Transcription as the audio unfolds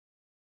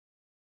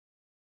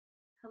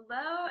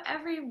Hello,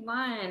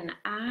 everyone.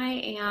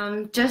 I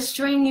am just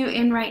joining you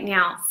in right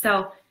now.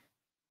 So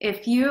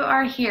if you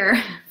are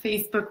here,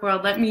 Facebook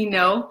world, let me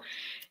know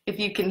if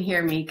you can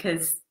hear me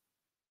because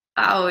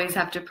I always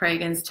have to pray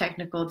against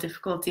technical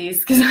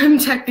difficulties because I'm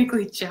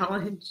technically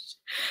challenged.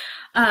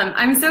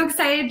 I'm so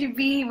excited to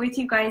be with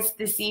you guys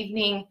this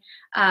evening.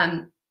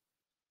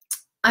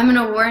 I'm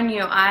going to warn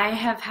you, I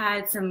have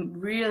had some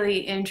really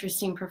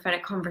interesting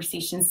prophetic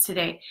conversations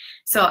today.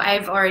 So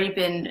I've already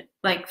been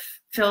like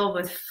filled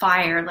with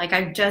fire. Like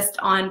I've just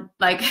on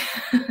like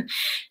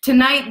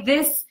tonight,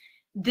 this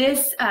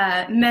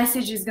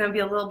message is going to be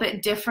a little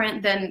bit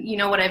different than,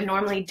 what I've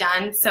normally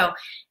done. So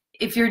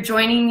if you're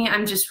joining me,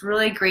 I'm just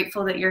really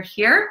grateful that you're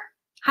here.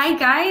 Hi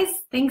guys.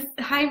 Thanks.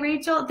 Hi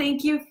Rachel.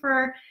 Thank you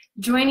for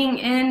joining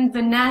in.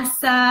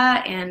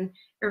 Vanessa and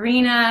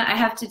Irina, I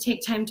have to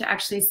take time to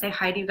actually say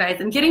hi to you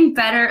guys. I'm getting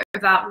better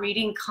about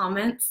reading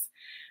comments,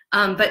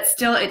 but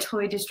still it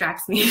totally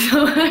distracts me.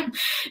 So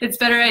it's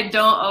better I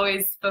don't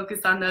always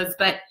focus on those.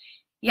 But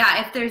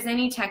yeah, if there's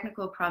any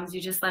technical problems, you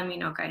just let me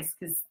know, guys,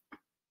 because,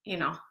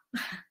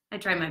 I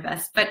try my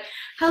best. But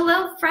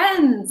hello,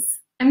 friends.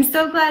 I'm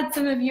so glad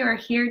some of you are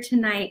here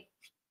tonight.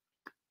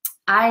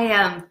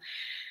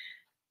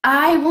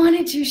 I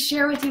wanted to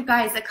share with you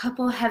guys a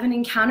couple heaven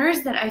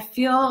encounters that I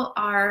feel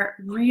are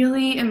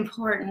really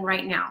important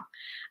right now.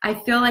 I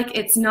feel like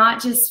it's not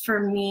just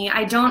for me.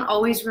 I don't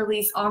always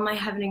release all my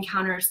heaven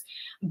encounters,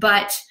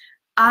 but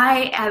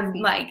I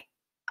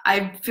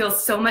feel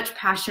so much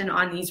passion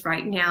on these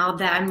right now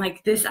that I'm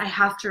like, I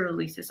have to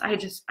release this. I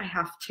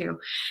have to.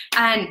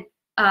 And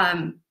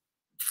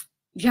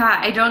yeah,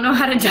 I don't know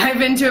how to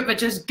dive into it, but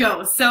just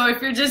go. So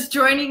if you're just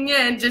joining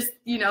in, just,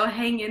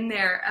 hang in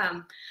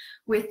there.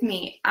 With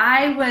me.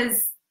 I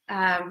was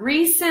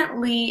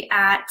recently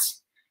at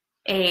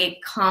a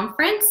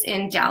conference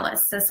in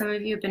Dallas. So some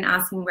of you have been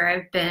asking where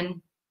I've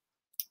been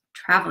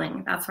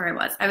traveling. That's where I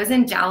was. I was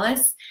in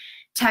Dallas,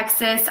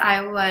 Texas.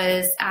 I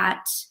was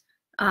at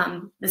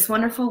this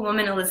wonderful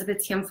woman,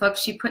 Elizabeth Tiemfuk.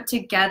 She put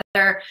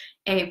together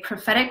a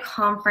prophetic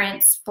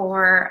conference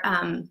for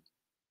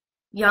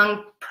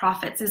young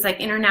prophets. It was like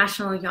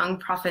International Young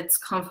Prophets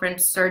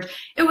Conference Surge.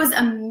 It was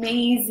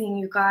amazing,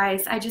 you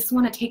guys. I just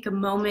want to take a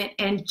moment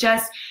and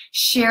just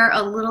share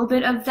a little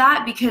bit of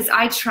that because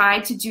I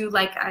tried to do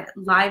like a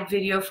live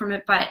video from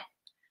it, but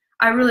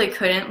I really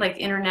couldn't. Like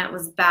internet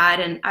was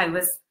bad and I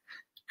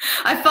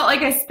felt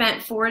like I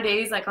spent 4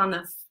 days like on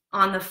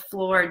the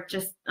floor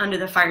just under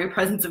the fiery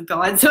presence of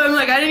God. So I'm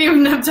like, I didn't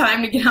even have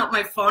time to get out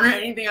my phone or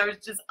anything. I was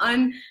just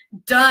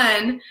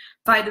undone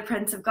by the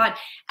presence of God.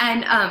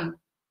 And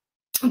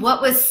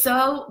what was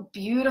so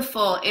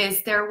beautiful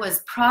is there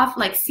was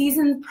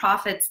seasoned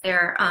prophets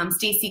there.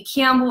 Stacey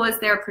Campbell was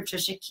there,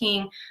 Patricia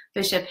King,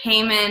 Bishop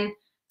Heyman,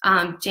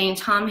 Jane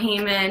Tom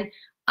Heyman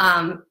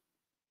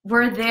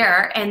were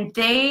there, and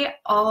they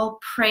all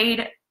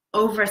prayed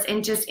over us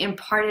and just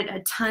imparted a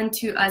ton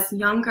to us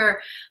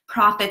younger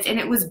prophets. And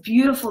it was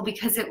beautiful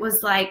because it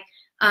was like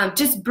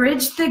just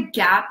bridge the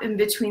gap in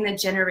between the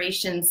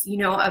generations,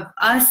 of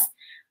us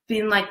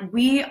being like,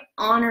 we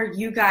honor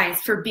you guys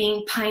for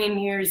being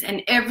pioneers,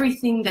 and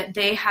everything that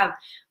they have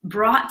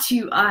brought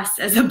to us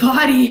as a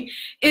body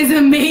is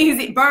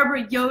amazing.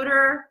 Barbara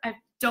Yoder, I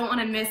don't want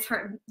to miss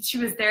her. She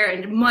was there,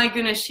 and my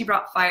goodness, she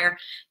brought fire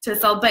to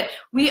us all. But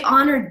we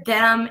honored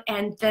them,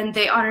 and then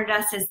they honored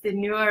us as the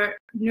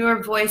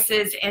newer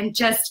voices, and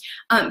just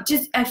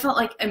I felt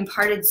like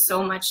imparted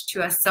so much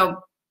to us.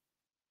 So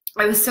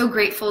I was so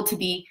grateful to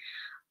be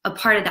a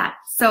part of that.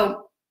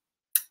 So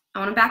I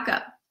want to back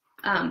up.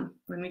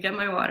 Let me get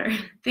my water.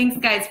 Thanks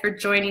guys for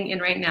joining in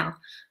right now.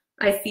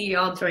 I see you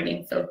all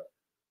joining. So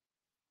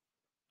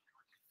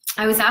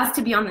I was asked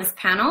to be on this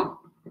panel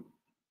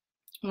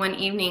one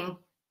evening,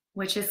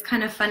 which is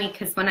kind of funny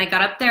because when I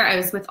got up there, I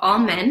was with all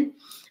men.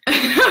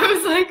 I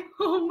was like,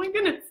 oh my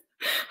goodness,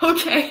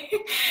 okay.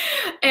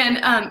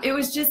 And it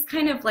was just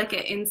kind of like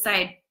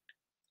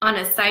on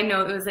a side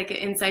note, it was like an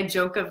inside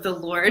joke of the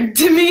Lord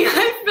to me.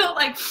 I felt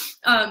like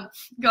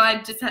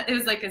God it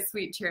was like a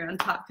sweet cherry on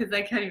top because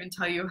I can't even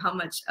tell you how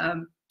much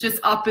just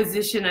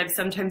opposition I've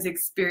sometimes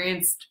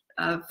experienced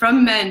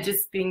from men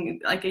just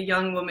being like a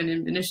young woman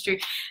in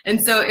ministry.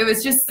 And so it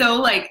was just so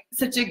like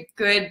such a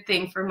good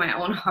thing for my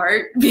own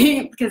heart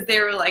because they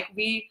were like,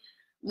 we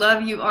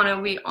love you,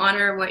 Anna. We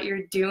honor what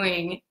you're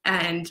doing.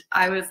 And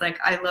I was like,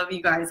 I love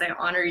you guys. I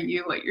honor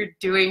you, what you're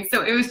doing.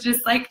 So it was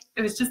just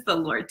the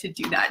Lord to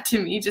do that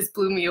to me. It just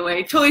blew me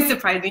away. Totally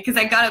surprised me because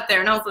I got up there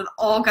and I was with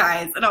all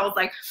guys and I was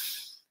like,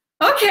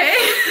 okay,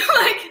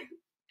 like,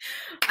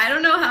 I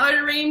don't know how it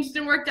arranged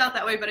and worked out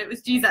that way, but it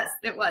was Jesus.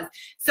 It was.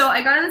 So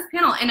I got on this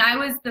panel and I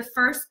was the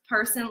first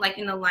person like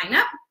in the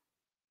lineup.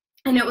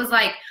 And it was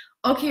like,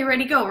 okay,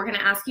 ready, go. We're going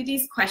to ask you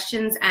these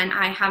questions. And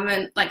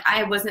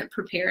I wasn't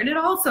prepared at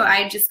all. So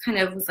I just kind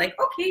of was like,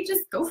 okay,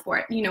 just go for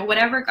it.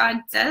 Whatever God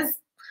says,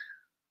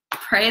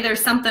 pray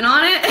there's something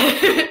on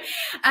it.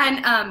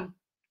 And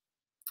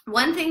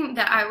one thing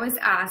that I was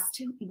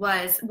asked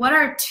was, what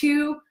are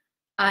two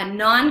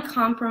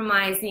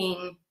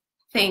non-compromising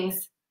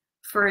things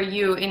for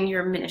you in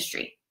your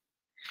ministry?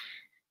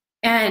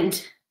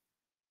 And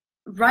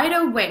right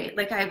away,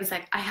 like I was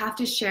like, I have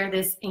to share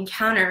this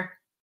encounter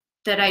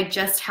that I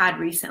just had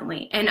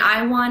recently. And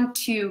I want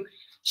to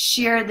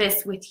share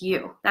this with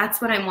you.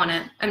 That's what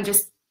I'm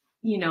just,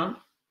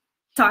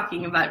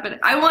 talking about, but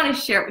I want to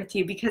share it with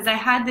you because I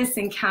had this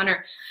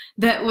encounter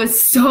that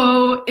was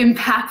so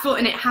impactful,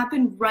 and it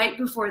happened right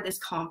before this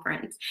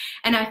conference.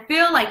 And I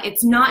feel like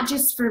it's not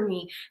just for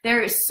me.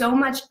 There is so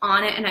much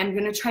on it, and I'm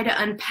going to try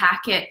to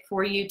unpack it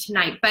for you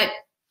tonight. But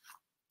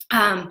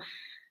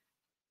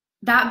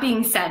that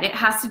being said, it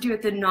has to do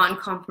with the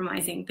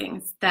non-compromising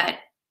things that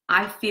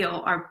I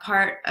feel are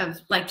part of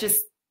like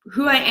just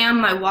who I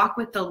am, my walk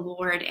with the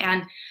Lord,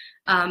 and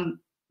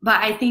but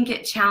I think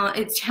it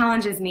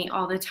challenges me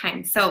all the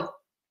time. So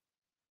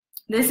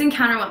this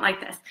encounter went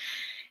like this.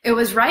 It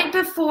was right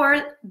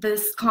before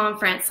this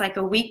conference, like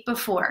a week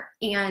before,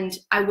 and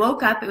I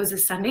woke up. It was a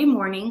Sunday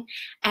morning,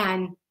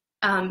 and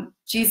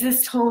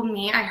Jesus told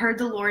me, I heard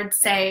the Lord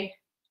say,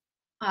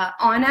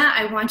 Anna,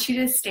 I want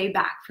you to stay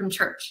back from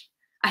church.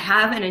 I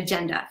have an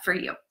agenda for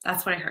you.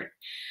 That's what I heard.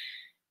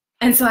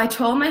 And so I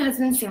told my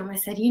husband, Sam, I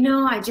said,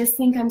 I just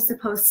think I'm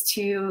supposed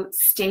to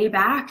stay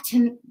back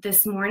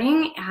this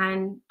morning,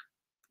 and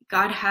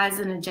God has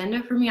an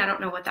agenda for me. I don't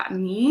know what that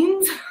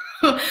means,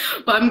 but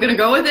I'm going to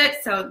go with it.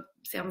 So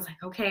Sam was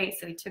like, okay.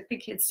 So he took the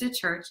kids to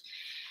church.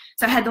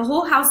 So I had the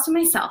whole house to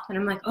myself, and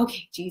I'm like,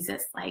 okay,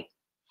 Jesus, like,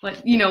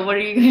 what are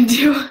you going to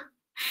do?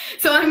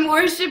 So I'm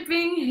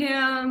worshiping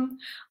him.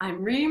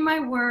 I'm reading my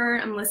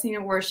word. I'm listening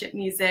to worship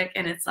music,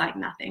 and it's like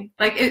nothing.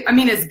 Like,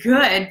 it's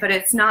good, but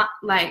it's not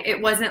like,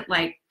 it wasn't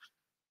like,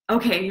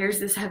 okay, here's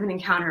this heaven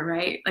encounter,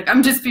 right? Like,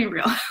 I'm just being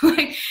real.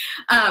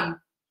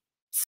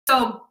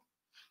 So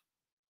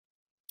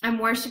I'm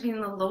worshiping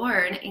the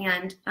Lord,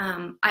 and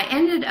I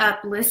ended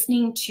up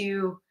listening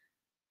to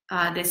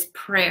this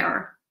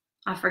prayer.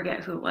 I forget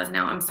who it was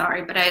now, I'm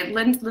sorry, but I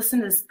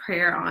listened to this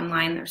prayer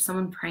online. There's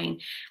someone praying,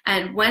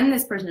 and when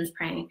this person was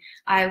praying,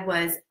 I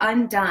was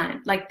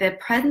undone. Like the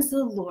presence of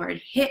the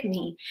Lord hit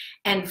me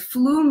and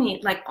flew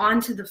me like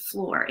onto the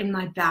floor in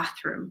my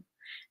bathroom,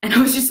 and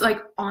I was just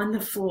like on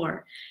the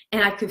floor,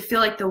 and I could feel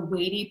like the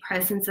weighty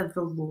presence of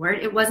the Lord.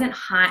 It wasn't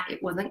hot,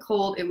 it wasn't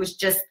cold, it was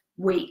just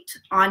weight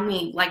on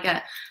me, like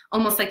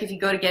almost like if you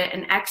go to get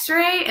an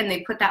x-ray and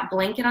they put that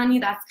blanket on you.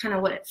 That's kind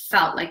of what it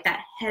felt like, that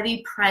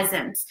heavy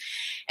presence.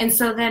 And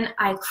so then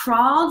I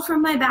crawled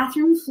from my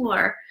bathroom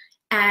floor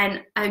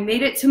and I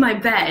made it to my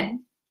bed.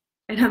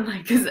 And I'm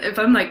like, because if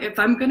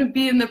I'm going to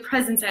be in the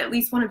presence, I at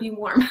least want to be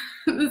warm.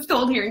 It's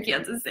cold here in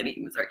Kansas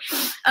City, Missouri.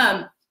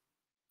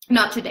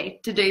 Not today.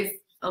 Today's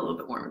a little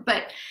bit warmer,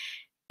 but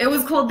it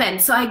was cold then.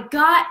 So I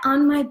got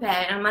on my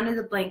bed, I'm under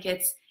the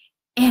blankets,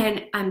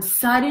 and I'm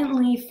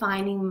suddenly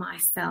finding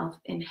myself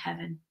in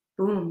heaven.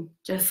 Boom,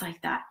 just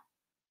like that.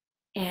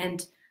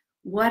 And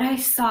what I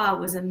saw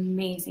was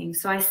amazing.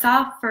 So I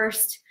saw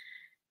first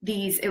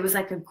it was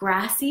like a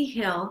grassy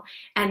hill,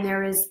 and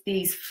there was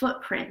these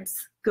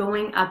footprints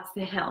going up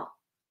the hill.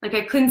 Like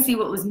I couldn't see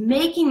what was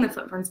making the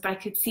footprints, but I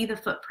could see the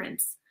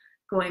footprints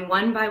going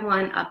one by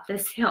one up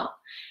this hill.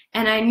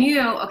 And I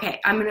knew, okay,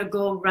 I'm going to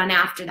go run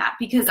after that,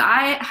 because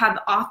I have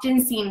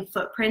often seen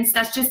footprints.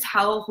 That's just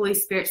how Holy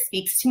Spirit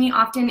speaks to me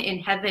often in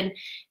heaven.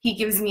 He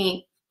gives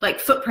me like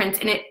footprints,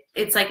 and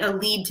it's like a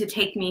lead to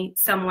take me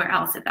somewhere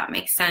else, if that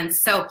makes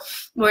sense. So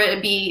where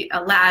it'd be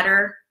a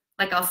ladder,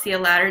 like I'll see a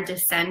ladder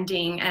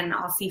descending and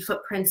I'll see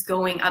footprints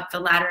going up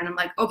the ladder, and I'm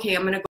like, okay,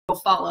 I'm going to go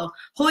follow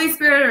Holy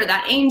Spirit or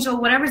that angel,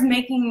 whatever's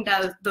making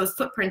those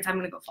footprints, I'm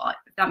going to go follow it,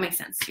 if that makes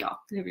sense to y'all.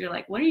 If you're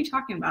like, what are you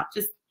talking about?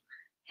 Just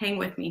hang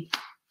with me.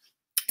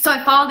 So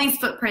I follow these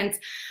footprints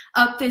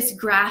up this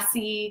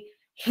grassy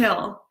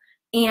hill,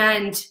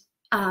 and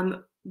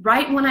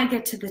right when I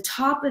get to the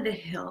top of the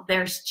hill,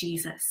 there's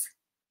Jesus.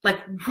 Like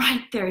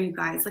right there, you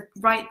guys, like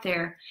right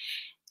there.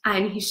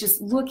 And he's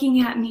just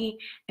looking at me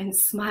and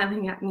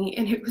smiling at me,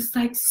 and it was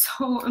like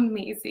so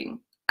amazing.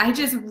 I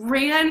just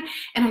ran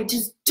and I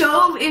just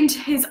dove into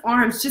his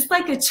arms just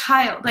like a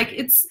child. Like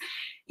it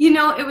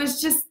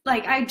was just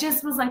like, I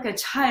just was like a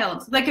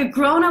child, like a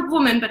grown-up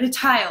woman, but a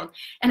child.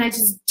 And I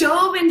just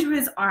dove into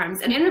his arms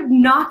and ended up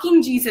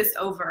knocking Jesus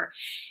over.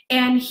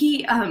 And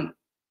he,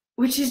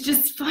 which is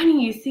just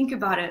funny, you think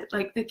about it,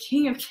 like the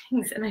King of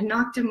Kings, and I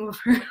knocked him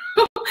over.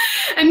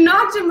 I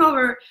knocked him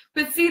over,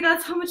 but see,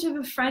 that's how much of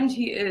a friend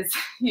he is,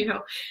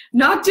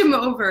 knocked him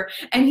over,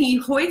 and he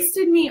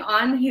hoisted me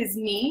on his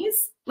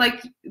knees,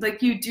 like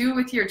you do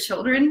with your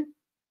children.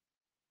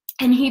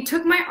 And he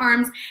took my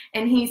arms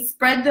and he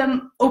spread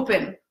them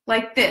open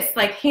like this,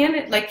 like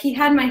he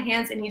had my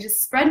hands, and he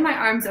just spread my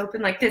arms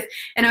open like this.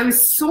 And I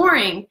was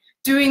soaring,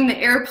 doing the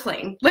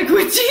airplane, like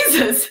with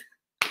Jesus.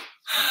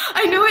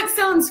 I know it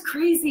sounds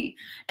crazy,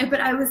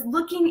 but I was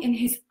looking in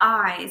his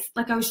eyes,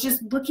 like I was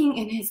just looking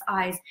in his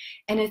eyes,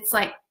 and it's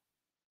like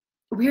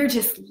we were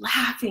just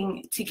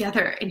laughing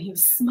together, and he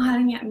was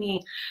smiling at me,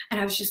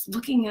 and I was just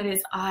looking at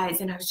his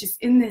eyes, and I was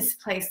just in this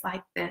place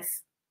like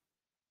this.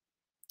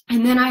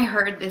 And then I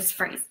heard this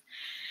phrase.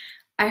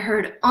 I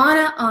heard,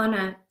 Anna,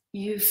 Anna,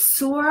 you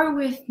soar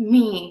with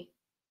me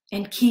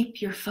and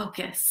keep your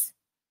focus.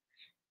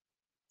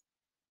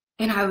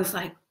 And I was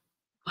like,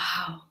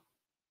 wow.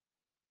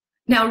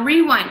 Now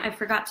rewind, I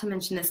forgot to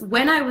mention this.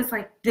 When I was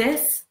like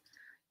this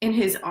in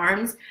his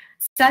arms,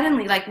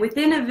 suddenly, like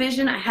within a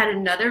vision, I had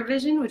another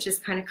vision, which is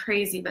kind of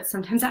crazy, but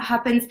sometimes that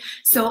happens.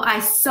 So I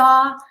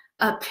saw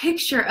a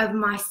picture of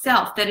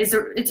myself that is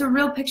it's a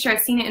real picture.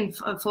 I've seen it in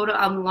a photo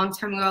album a long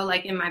time ago,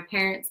 like in my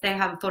parents, they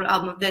have a photo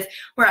album of this,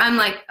 where I'm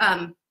like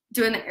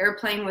doing the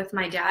airplane with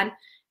my dad.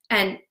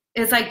 And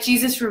it's like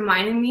Jesus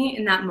reminded me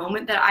in that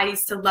moment that I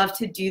used to love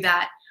to do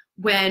that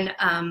when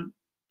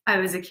I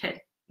was a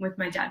kid with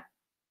my dad.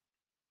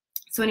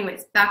 So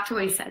anyways, back to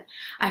what he said.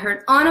 I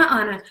heard, Anna,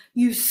 Anna,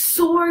 you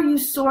soar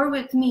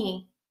with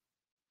me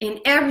in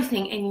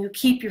everything, and you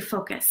keep your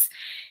focus.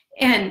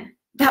 And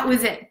that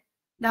was it.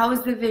 That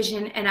was the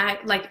vision. And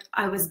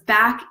I was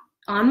back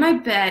on my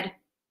bed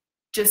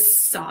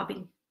just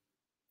sobbing.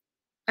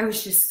 I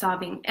was just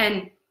sobbing.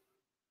 And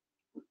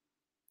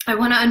I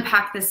want to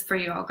unpack this for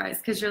you all, guys,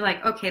 because you're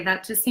like, okay,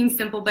 that just seems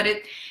simple, but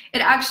it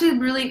actually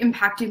really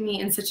impacted me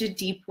in such a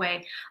deep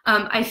way.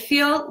 I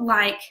feel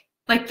like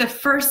the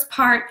first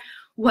part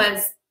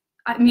was,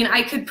 I mean,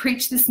 I could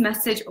preach this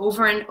message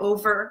over and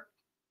over.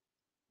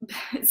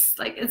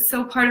 It's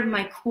so part of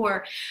my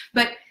core.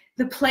 But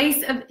the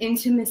place of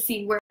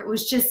intimacy where it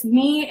was just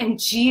me and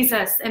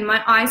Jesus, and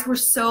my eyes were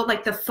so,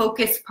 like the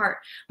focus part,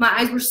 my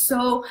eyes were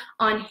so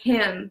on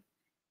him,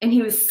 and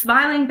he was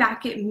smiling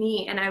back at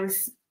me, and I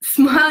was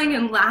smiling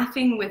and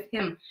laughing with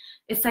him.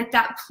 It's like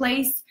that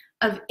place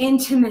of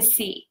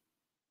intimacy.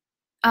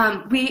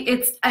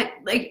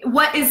 Like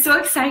what is so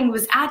exciting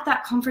was at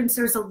that conference,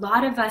 there's a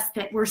lot of us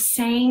that were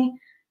saying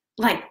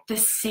like the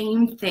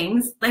same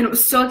things. And it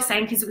was so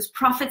exciting because it was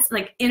prophets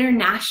like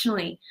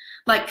internationally,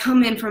 like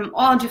come in from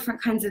all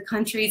different kinds of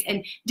countries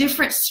and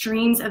different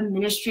streams of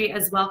ministry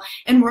as well.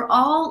 And we're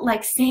all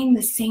like saying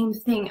the same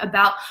thing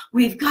about,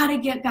 we've got to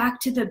get back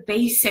to the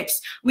basics.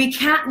 We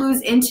can't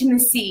lose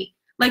intimacy.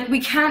 Like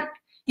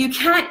you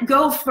can't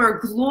go for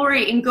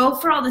glory and go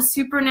for all the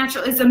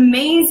supernatural. It's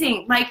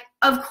amazing. Like,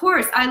 of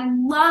course, I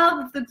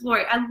love the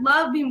glory. I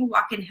love being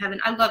walking in heaven.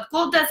 I love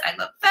gold dust. I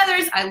love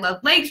feathers. I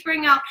love legs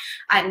growing out.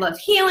 I love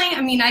healing.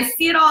 I mean, I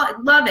see it all. I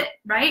love it,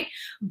 right?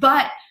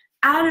 But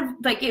out of,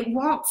 like, it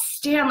won't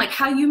stand. Like,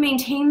 how you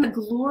maintain the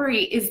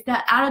glory is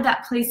that out of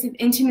that place of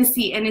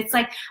intimacy. And it's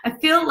like, I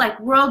feel like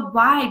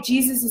worldwide,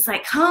 Jesus is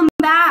like, come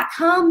back,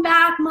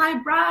 my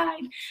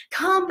bride.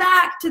 Come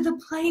back to the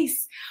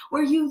place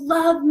where you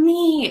love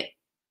me.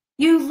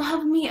 You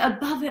love me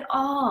above it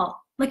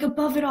all. Like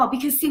above it all.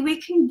 Because see,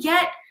 we can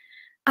get,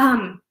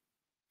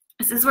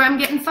 this is where I'm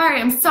getting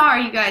fiery. I'm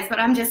sorry, you guys, but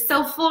I'm just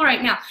so full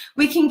right now.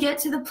 We can get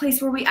to the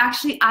place where we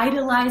actually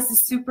idolize the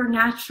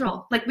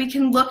supernatural. Like we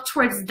can look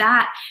towards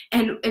that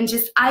and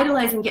just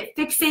idolize and get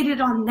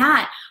fixated on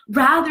that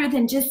rather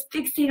than just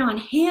fixate on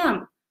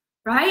him,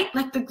 right?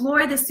 Like the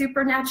glory, the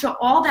supernatural,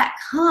 all that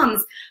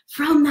comes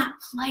from that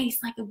place,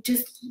 like of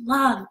just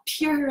love,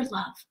 pure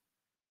love,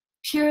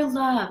 pure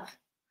love.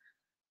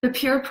 The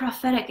pure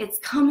prophetic, it's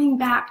coming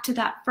back to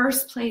that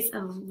first place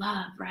of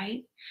love,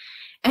 right?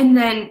 And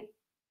then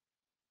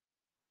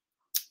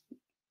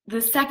the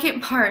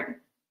second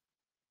part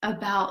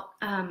about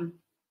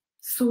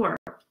soar.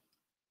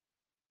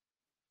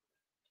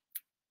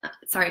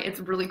 Sorry, it's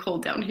really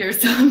cold down here,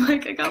 so I'm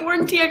like, I got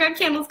warm tea, I got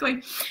candles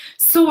going.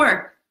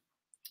 Soar.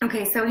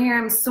 Okay, so here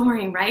I'm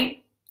soaring,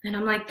 right? And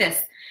I'm like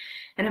this,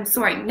 and I'm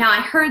soaring. Now,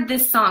 I heard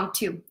this song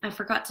too. I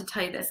forgot to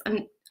tell you this.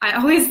 I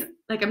always,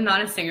 like, I'm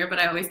not a singer, but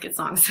I always get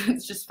songs, so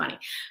it's just funny.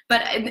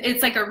 But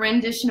it's like a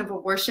rendition of a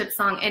worship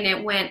song, and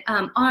it went,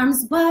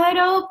 arms wide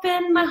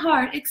open, my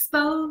heart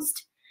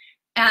exposed.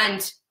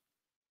 And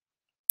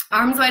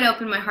arms wide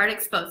open, my heart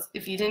exposed.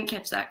 If you didn't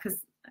catch that, because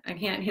I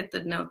can't hit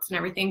the notes and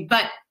everything.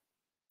 But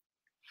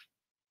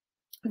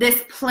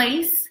this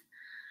place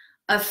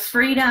of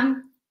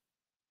freedom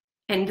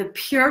and the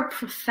pure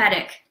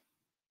prophetic,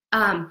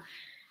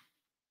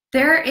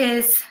 there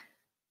is,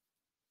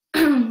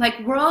 like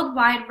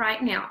worldwide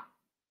right now,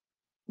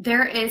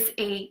 there is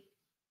a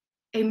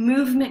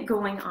movement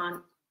going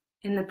on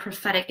in the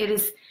prophetic. It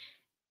is,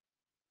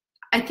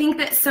 I think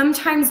that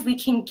sometimes we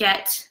can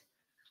get,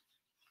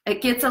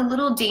 it gets a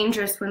little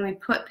dangerous when we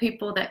put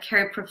people that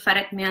carry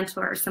prophetic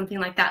mantle or something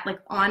like that, like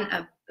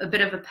on a bit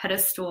of a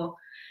pedestal.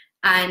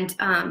 And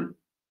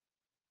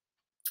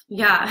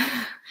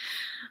yeah,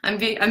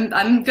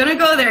 I'm gonna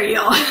go there,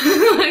 y'all.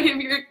 Like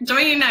if you're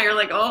joining now, you're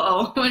like,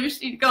 oh, where's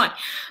she going?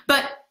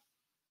 But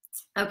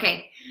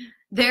okay,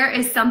 there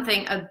is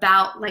something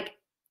about, like,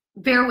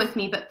 bear with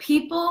me, but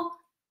people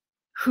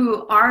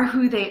who are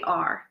who they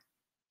are,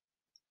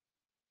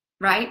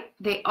 right?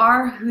 They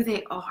are who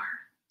they are,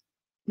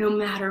 no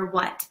matter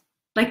what.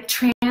 Like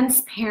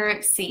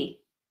transparency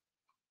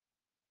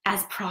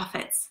as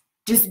prophets,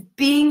 just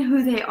being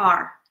who they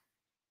are.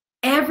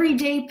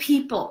 Everyday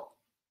people,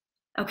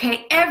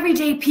 okay?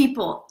 Everyday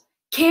people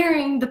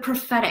carrying the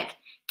prophetic,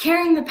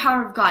 carrying the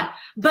power of God,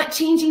 but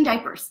changing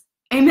diapers.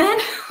 Amen?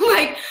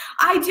 Like,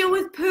 I deal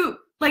with poop,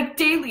 like,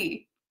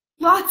 daily.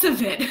 Lots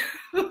of it.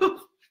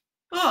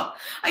 Oh,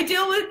 I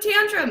deal with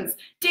tantrums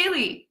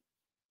daily.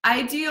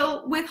 I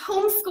deal with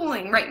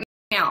homeschooling right now.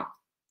 now.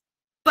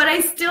 But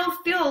I still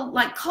feel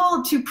like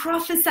called to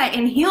prophesy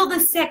and heal the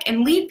sick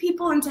and lead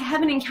people into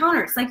heaven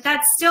encounters. Like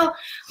that's still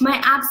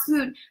my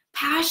absolute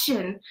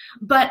passion.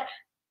 But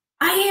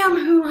I am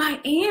who I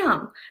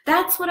am.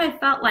 That's what I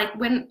felt like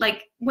when I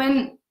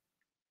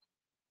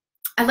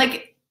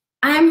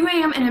am who I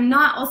am, and I'm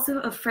not also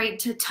afraid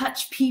to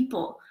touch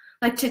people,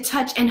 like to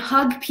touch and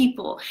hug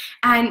people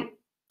and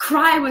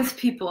cry with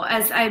people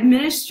as I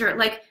minister.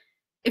 Like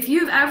if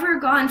you've ever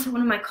gone to one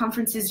of my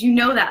conferences, you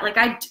know that. Like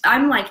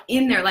I'm like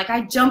in there, like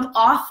I jump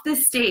off the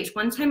stage.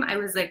 One time I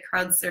was like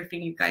crowd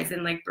surfing, you guys,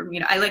 in like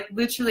Bermuda. I like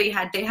literally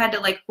they had to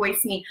like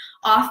hoist me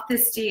off the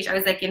stage. I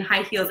was like in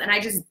high heels, and I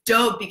just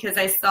dove because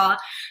I saw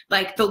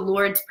like the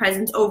Lord's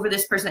presence over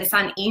this person. I saw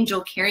an angel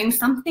carrying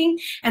something,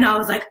 and I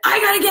was like, I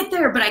gotta get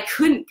there, but I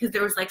couldn't because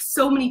there was like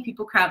so many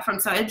people crowd from.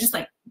 So I just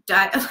like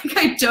died, like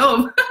I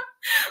dove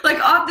like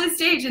off the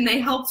stage, and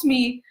they helped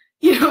me,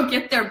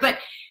 get there. But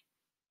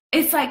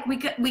it's like we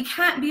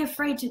can't be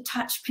afraid to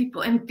touch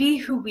people and be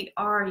who we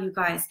are, you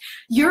guys.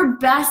 Your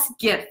best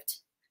gift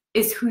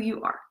is who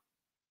you are.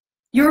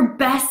 Your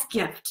best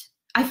gift.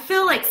 I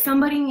feel like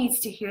somebody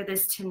needs to hear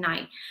this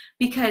tonight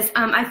because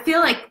I feel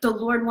like the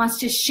Lord wants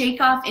to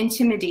shake off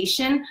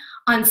intimidation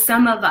on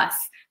some of us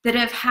that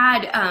have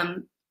had,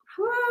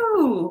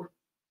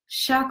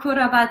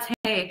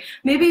 shakurabate.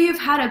 Maybe you've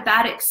had a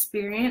bad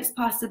experience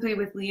possibly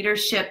with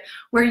leadership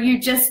where you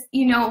just,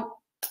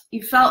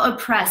 you felt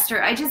oppressed,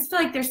 or I just feel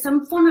like there's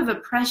some form of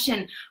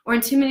oppression or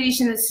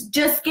intimidation that's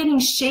just getting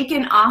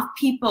shaken off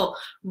people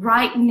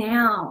right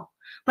now.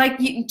 Like,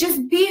 you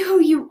just be who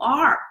you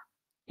are.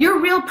 You're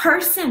a real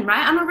person,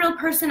 right? I'm a real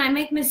person. I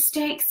make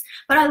mistakes,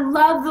 but I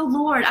love the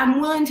Lord.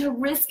 I'm willing to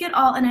risk it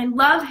all, and I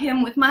love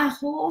him with my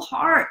whole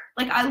heart.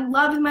 Like, I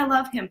love him. I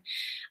love him.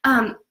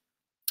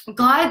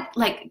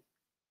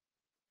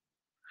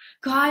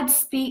 God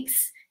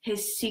speaks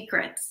his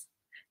secrets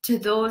to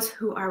those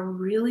who are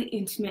really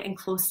intimate and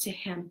close to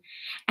him.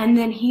 And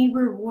then he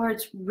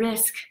rewards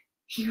risk.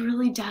 He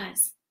really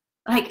does.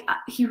 Like,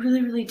 he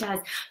really, really does.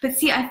 But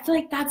see, I feel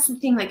like that's the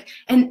thing. Like,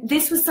 and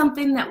this was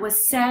something that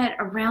was said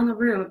around the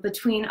room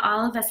between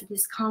all of us at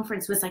this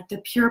conference, was like the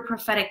pure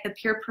prophetic,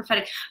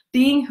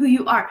 being who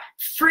you are.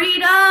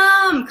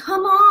 Freedom,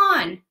 come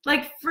on.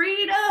 Like,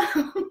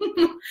 freedom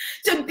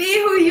to be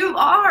who you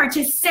are,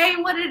 to say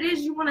what it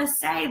is you want to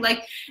say.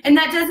 Like, and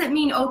that doesn't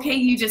mean, okay,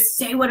 you just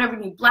say whatever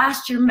and you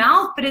blast your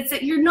mouth, but it's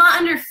that you're not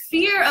under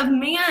fear of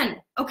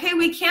man. Okay,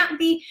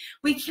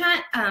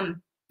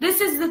 this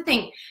is the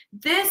thing.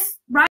 This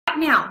right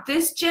now,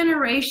 this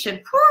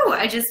generation,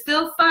 I just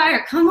feel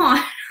fire. Come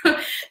on.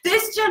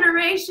 This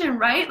generation,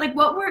 right? Like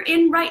what we're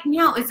in right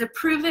now is a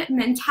prove it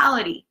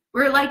mentality.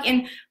 We're like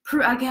I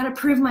gotta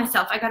prove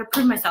myself.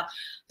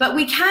 But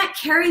we can't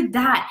carry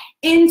that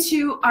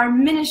into our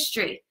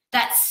ministry.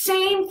 That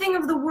same thing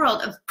of the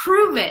world of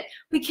prove it.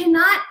 We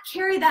cannot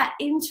carry that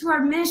into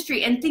our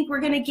ministry and think we're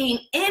gonna gain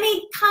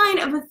any kind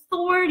of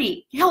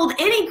authority, hold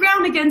any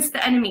ground against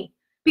the enemy.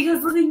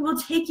 Because he will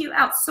take you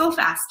out so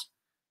fast.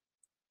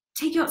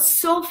 Take you out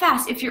so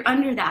fast if you're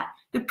under that.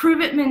 The prove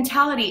it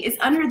mentality is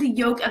under the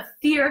yoke of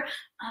fear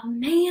of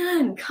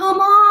man. Come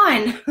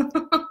on.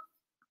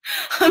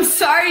 I'm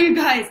sorry, you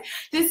guys.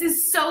 This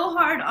is so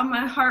hard on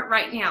my heart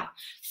right now.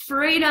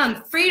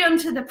 Freedom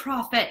to the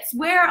prophets.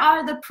 Where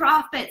are the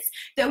prophets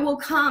that will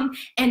come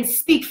and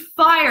speak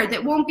fire,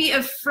 that won't be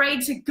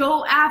afraid to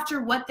go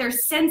after what they're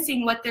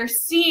sensing, what they're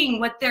seeing,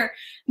 what they're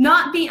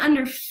not be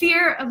under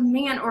fear of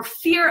man or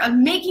fear of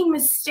making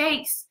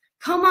mistakes?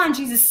 Come on,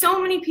 Jesus.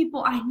 So many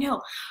people I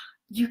know,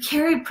 you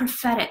carry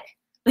prophetic,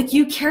 like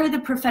you carry the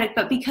prophetic,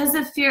 but because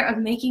of fear of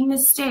making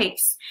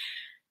mistakes,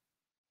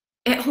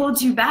 it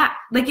holds you back.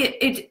 Like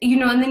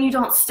and then you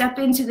don't step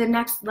into the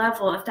next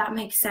level, if that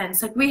makes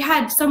sense. Like we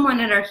had someone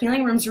in our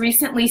healing rooms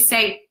recently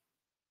say,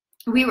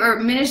 we were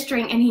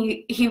ministering and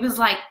he was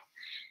like,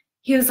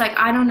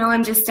 I don't know,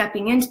 I'm just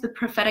stepping into the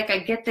prophetic. I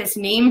get this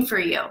name for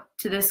you,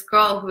 to this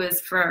girl who is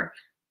for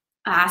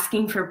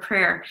asking for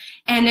prayer.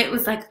 And it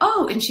was like,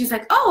 oh, and she's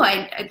like, oh,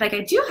 I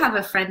do have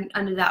a friend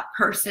under that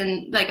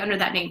person, like under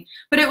that name.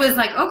 But it was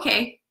like,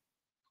 okay,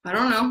 I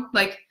don't know.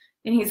 Like,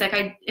 and he's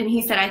like,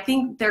 he said, I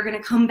think they're going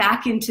to come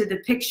back into the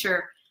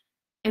picture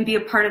and be a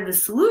part of the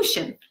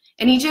solution.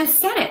 And he just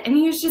said it. And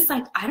he was just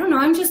like, I don't know,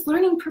 I'm just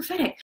learning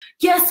prophetic.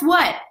 Guess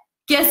what,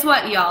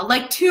 y'all?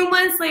 Like 2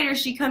 months later,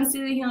 she comes to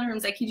the healing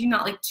rooms, I kid you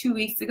not, like 2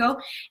 weeks ago.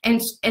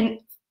 And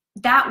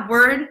that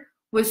word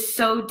was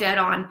so dead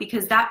on,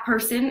 because that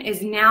person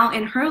is now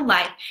in her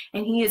life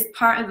and he is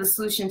part of the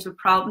solution to a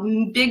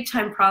problem, big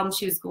time problem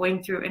she was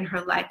going through in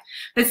her life.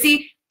 But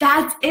see,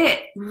 that's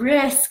it.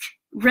 Risk.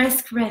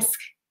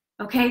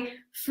 Okay,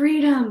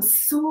 freedom,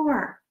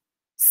 soar,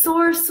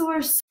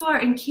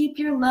 and keep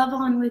your love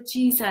on with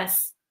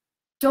Jesus.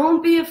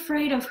 Don't be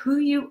afraid of who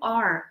you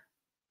are.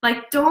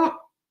 Like, don't,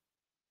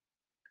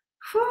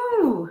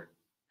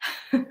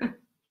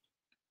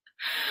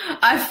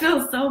 I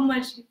feel so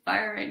much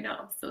fire right now.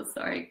 I'm so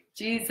sorry.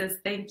 Jesus,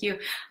 thank you.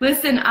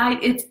 Listen, I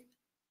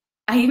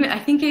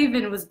think I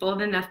even was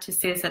bold enough to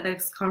say this at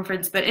this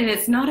conference, and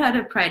it's not out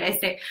of pride. I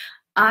say,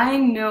 I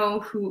know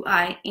who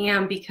I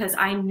am because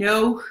I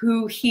know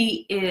who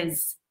he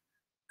is.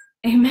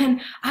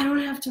 Amen. I don't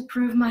have to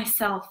prove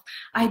myself.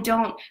 I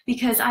don't,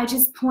 because I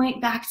just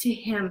point back to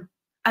him.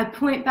 I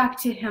point back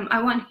to him.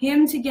 I want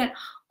him to get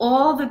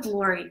all the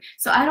glory.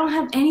 So I don't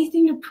have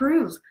anything to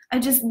prove. I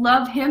just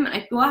love him and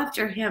I go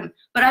after him.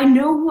 But I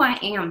know who I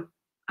am.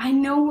 I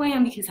know who I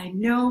am because I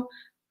know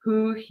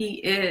who he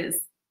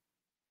is.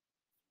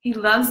 He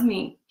loves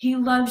me. He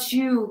loves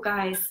you,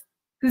 guys.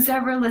 Who's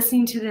ever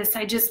listening to this,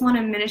 I just want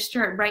to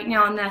minister it right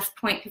now on this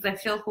point because I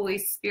feel Holy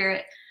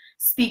Spirit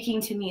speaking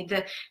to me.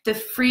 The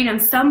freedom.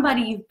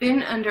 Somebody, you've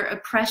been under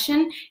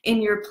oppression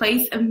in your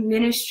place of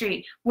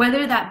ministry,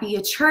 whether that be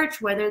a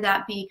church, whether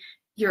that be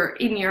you're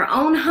in your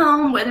own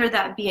home, whether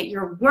that be at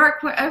your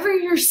work, wherever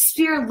your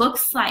sphere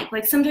looks like.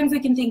 Like sometimes we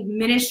can think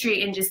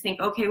ministry and just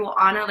think, okay, well,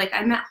 Anna, like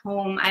I'm at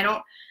home.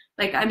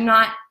 I'm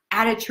not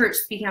at a church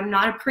speaking. I'm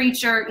not a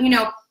preacher. You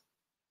know,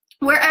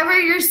 wherever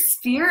your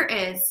sphere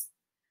is,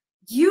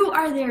 you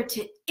are there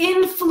to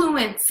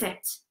influence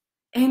it.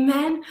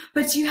 Amen?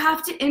 But you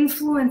have to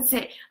influence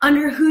it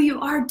under who you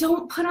are.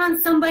 Don't put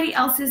on somebody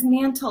else's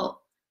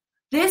mantle.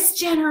 This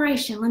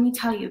generation, let me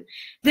tell you,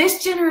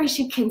 this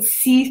generation can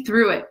see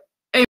through it.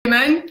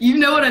 Amen? You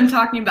know what I'm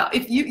talking about.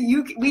 If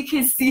we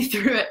can see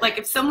through it. Like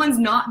if someone's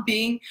not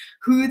being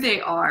who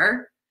they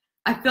are,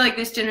 I feel like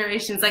this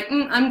generation's like,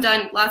 I'm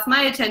done, lost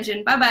my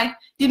attention, bye-bye.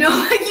 You know,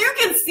 like you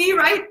can see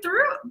right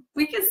through it.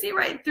 We can see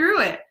right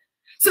through it.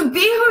 So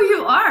be who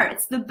you are.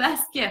 It's the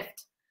best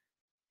gift.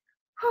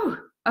 Whew.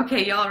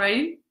 Okay, y'all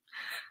ready?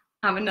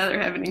 I have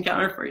another heaven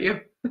encounter for you.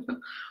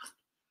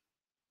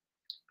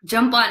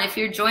 Jump on. If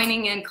you're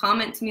joining in,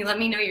 comment to me. Let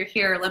me know you're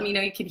here. Let me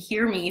know you can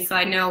hear me so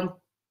I know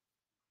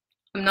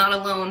I'm not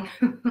alone.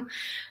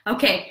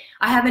 Okay,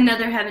 I have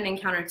another heaven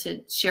encounter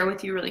to share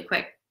with you really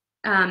quick.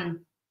 And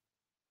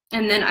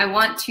then I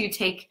want to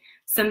take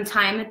some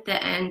time at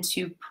the end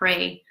to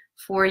pray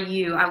for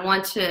you. I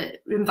want to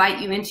invite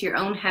you into your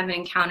own heaven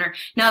encounter.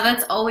 Now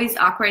that's always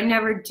awkward. I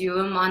never do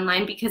them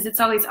online because it's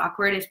always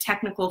awkward if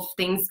technical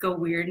things go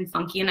weird and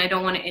funky, and I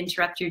don't want to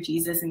interrupt your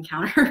Jesus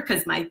encounter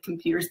because my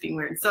computer's being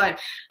weird. So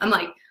I'm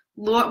like,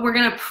 Lord, we're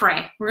going to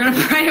pray. We're going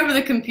to pray over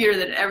the computer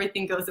that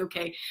everything goes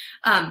okay.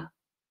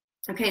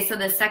 Okay, so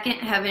the second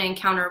heaven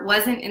encounter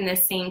wasn't in the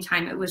same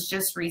time. It was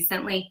just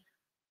recently.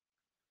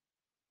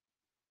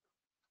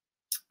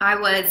 I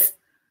was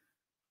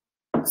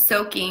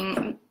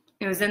soaking.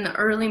 It was in the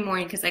early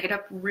morning because I get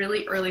up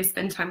really early,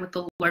 spend time with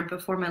the Lord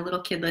before my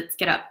little kidlets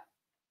get up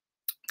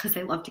because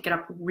they love to get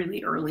up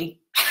really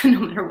early no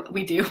matter what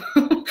we do.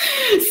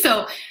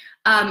 So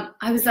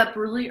I was up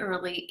really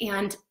early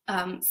and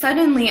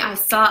suddenly I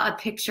saw a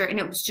picture and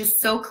it was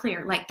just so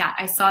clear like that.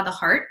 I saw the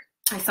heart.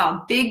 I saw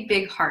a big,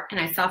 big heart and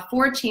I saw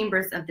 4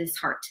 chambers of this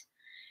heart.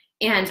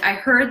 And I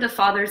heard the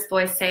Father's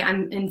voice say,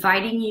 I'm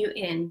inviting you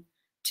in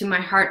to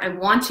my heart. I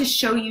want to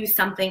show you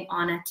something,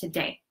 Anna,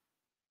 today.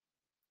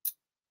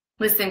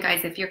 Listen,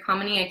 guys, if you're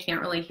commenting, I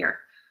can't really hear.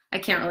 I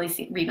can't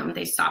really read them.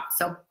 They stopped.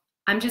 So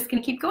I'm just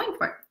going to keep going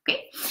for it.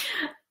 Okay.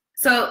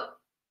 So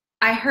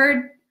I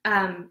heard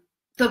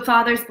the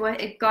Father's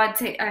voice, God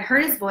say, I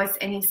heard his voice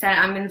and he said,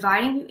 I'm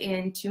inviting you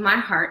into my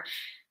heart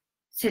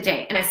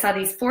today. And I saw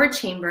these 4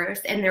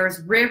 chambers and there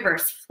was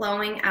rivers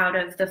flowing out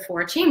of the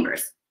 4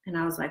 chambers. And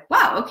I was like,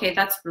 wow, okay,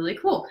 that's really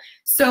cool.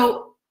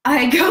 So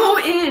I go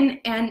in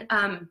and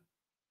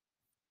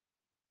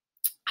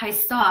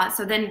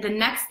so then the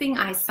next thing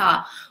I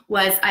saw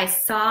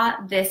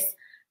this,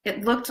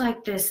 it looked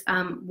like this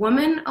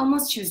woman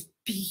almost, she was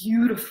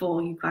beautiful,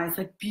 you guys,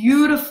 like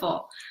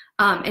beautiful.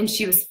 And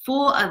she was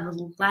full of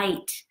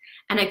light.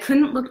 And I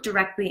couldn't look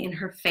directly in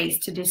her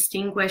face to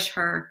distinguish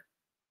her,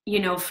 you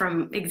know,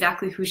 from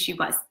exactly who she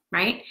was,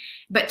 right?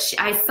 But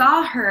I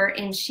saw her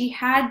and she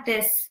had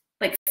this,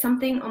 like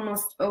something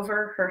almost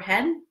over her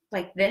head,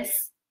 like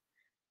this.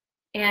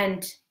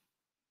 And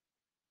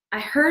I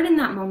heard in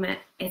that moment,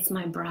 it's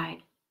my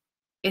bride.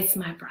 It's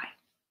my bride.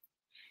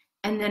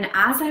 And then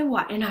as I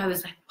watched, and I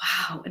was like,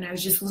 wow. And I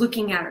was just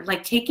looking at her,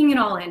 like taking it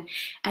all in.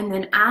 And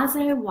then as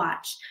I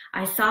watched,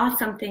 I saw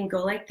something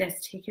go like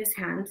this, take his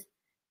hand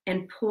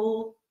and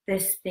pull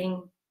this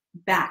thing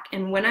back.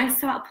 And when I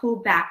saw it pull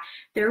back,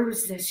 there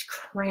was this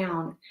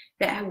crown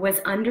that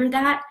was under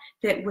that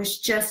was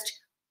just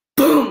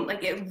boom,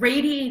 like it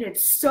radiated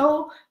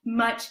so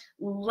much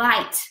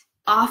light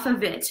off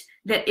of it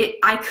that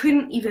I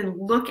couldn't even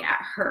look at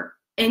her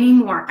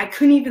anymore. I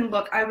couldn't even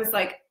look. I was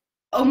like,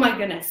 oh my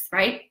goodness,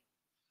 right?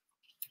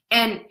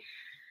 And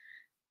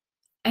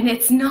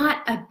it's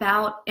not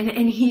about,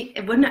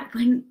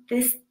 when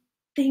this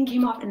thing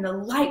came off and the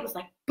light was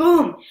like,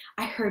 boom,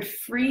 I heard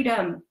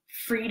freedom.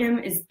 Freedom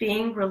is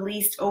being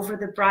released over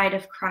the bride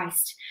of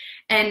Christ.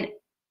 And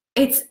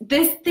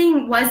this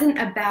thing wasn't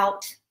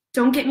about,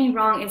 don't get me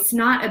wrong, it's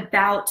not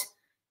about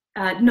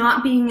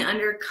not being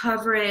under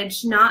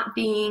coverage, not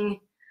being,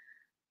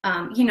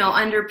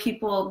 under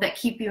people that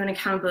keep you in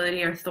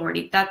accountability or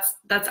authority. That's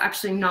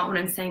actually not what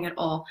I'm saying at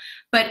all.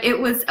 But it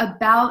was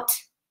about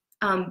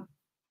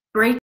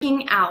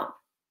breaking out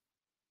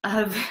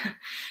of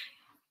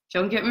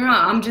Don't get me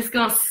wrong. I'm just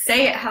going to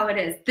say it how it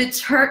is. The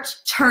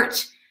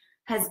church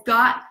has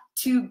got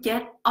to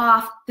get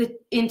off the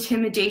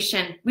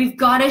intimidation. We've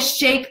got to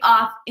shake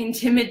off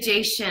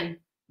intimidation,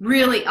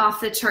 really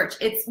off the church.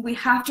 We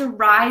have to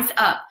rise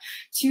up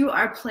to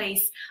our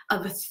place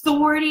of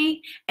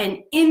authority and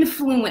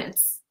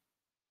influence,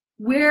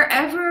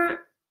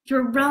 wherever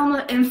your realm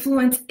of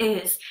influence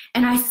is.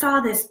 And I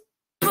saw this,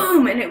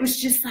 boom, and it was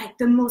just like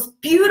the most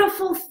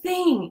beautiful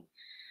thing.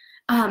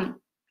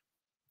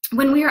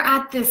 When we were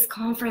at this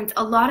conference,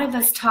 a lot of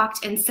us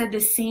talked and said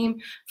the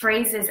same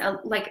phrases.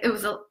 Like it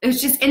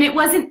was just, and it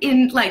wasn't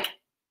in like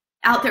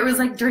out there. It was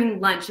like during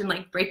lunch and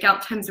like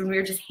breakout times when we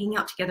were just hanging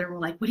out together. And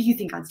we're like, what do you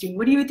think God's doing?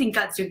 What do you think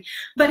God's doing?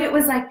 But it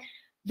was like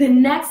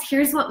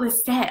here's what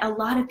was said. A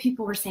lot of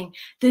people were saying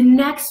the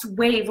next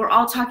wave. We're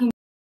all talking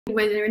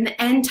whether in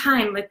the end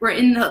time, like we're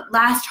in the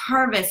last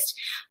harvest.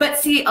 But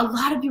see, a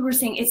lot of people were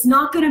saying it's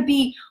not going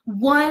to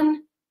will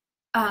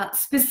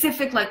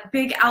specific like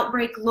big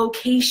outbreak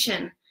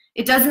location.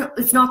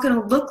 It's not going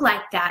to look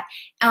like that.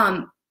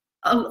 But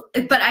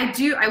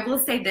I will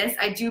say this,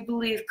 I do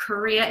believe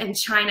Korea and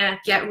China,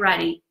 get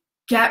ready.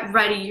 Get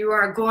ready. You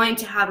are going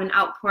to have an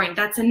outpouring.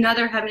 That's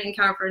another heaven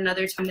encounter for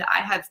another time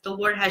that the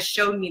Lord has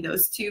shown me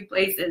those two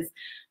places,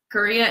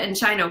 Korea and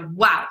China.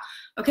 Wow.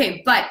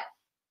 Okay, but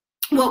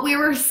what we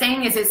were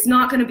saying is it's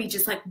not going to be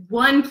just like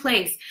one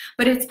place,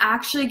 but it's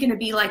actually going to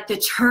be like the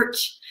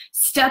church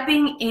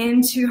stepping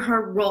into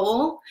her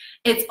role.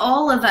 It's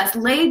all of us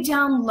laid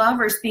down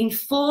lovers being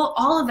full,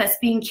 all of us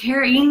being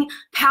carrying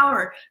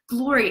power,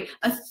 glory,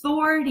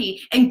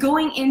 authority, and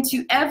going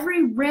into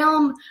every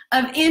realm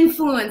of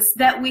influence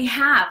that we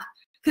have.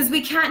 Because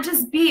we can't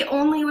just be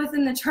only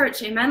within the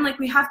church, amen? Like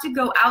we have to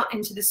go out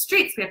into the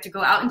streets. We have to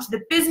go out into the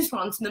business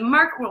world, into the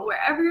market world,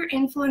 wherever your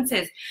influence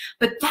is.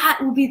 But that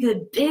will be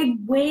the big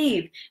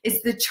wave,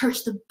 is the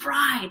church, the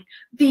bride,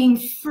 being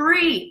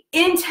free.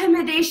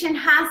 Intimidation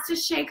has to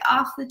shake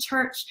off the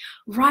church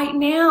right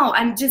now.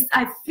 I'm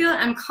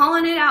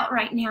calling it out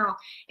right now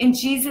in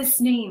Jesus'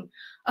 name.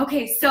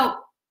 Okay, so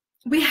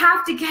we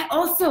have to get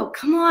also,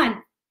 come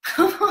on,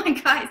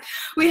 guys.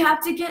 We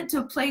have to get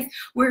to a place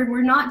where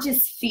we're not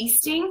just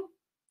feasting.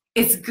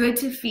 It's good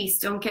to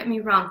feast, don't get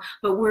me wrong.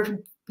 But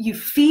you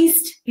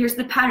feast, here's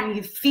the pattern.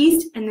 You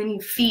feast and then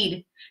you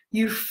feed.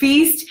 You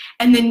feast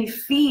and then you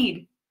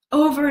feed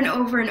over and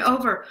over and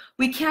over.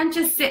 We can't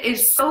just sit.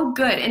 It's so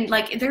good. And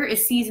like there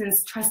is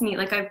seasons, trust me,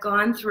 like I've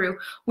gone through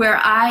where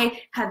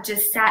I have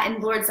just sat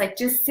and Lord's like,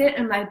 just sit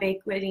at my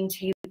banqueting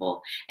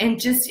table and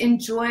just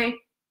enjoy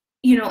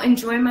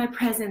my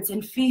presence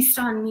and feast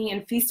on me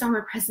and feast on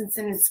my presence,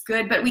 and it's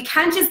good. But we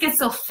can't just get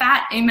so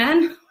fat,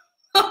 amen?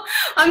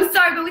 I'm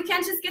sorry, but we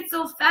can't just get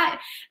so fat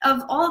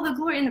of all the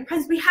glory and the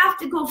presence. We have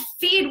to go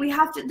feed. We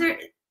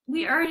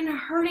are in a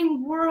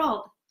hurting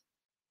world.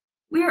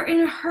 We are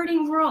in a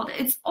hurting world.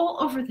 It's all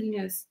over the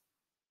news.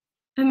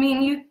 I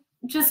mean,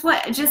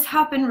 what just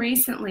happened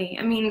recently?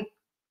 I mean,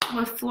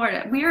 with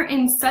Florida. We are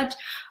in such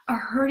a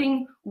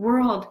hurting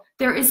world.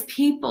 There is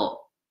people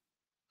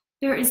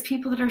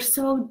that are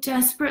so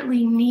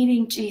desperately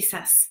needing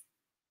Jesus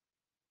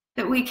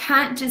that we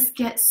can't just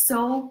get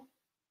so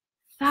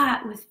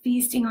fat with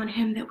feasting on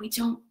him that we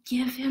don't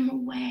give him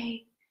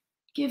away.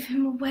 Give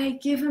him away.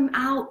 Give him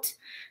out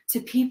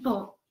to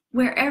people,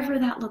 wherever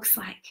that looks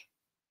like.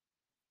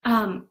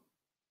 And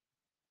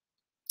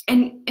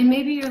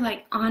maybe you're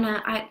like,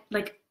 Anna,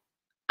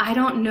 I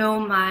don't know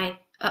my,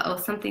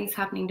 something's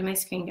happening to my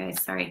screen, guys.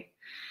 Sorry.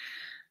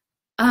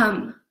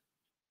 I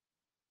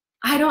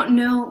don't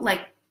know,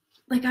 like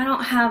I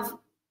don't have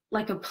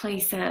like a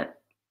place that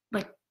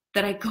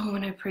I go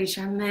and I preach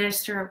or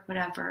minister or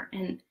whatever.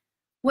 And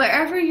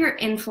wherever your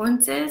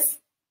influence is,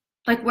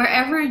 like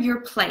wherever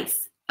your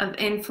place of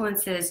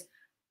influence is,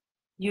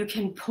 you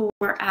can pour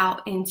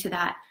out into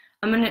that.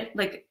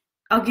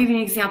 I'll give you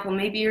an example.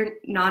 Maybe you're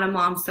not a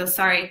mom, so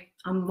sorry.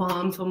 I'm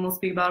mom, so it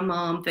must be about a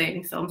mom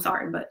thing, so I'm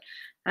sorry, but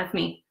that's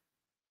me.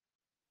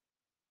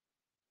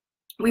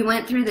 We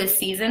went through this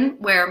season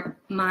where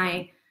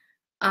my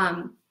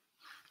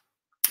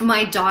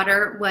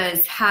daughter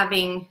was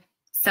having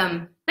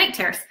some night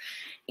terrors,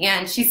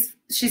 and she's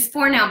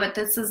 4 now, but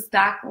this was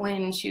back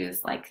when she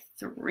was like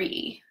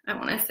 3, I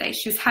want to say.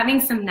 She was having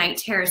some night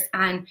terrors,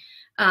 and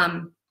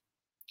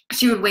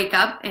she would wake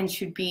up and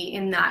she'd be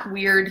in that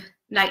weird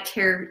night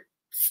terror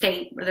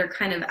state where they're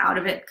kind of out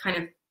of it, kind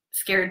of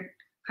scared,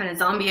 kind of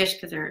zombie-ish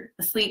because they're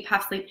asleep,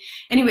 half asleep.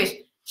 Anyways,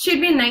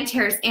 she'd be in night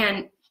terrors,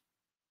 and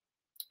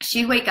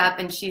she'd wake up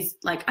and she's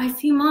like, I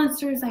see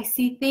monsters, I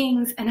see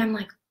things. And I'm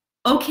like,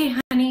 okay,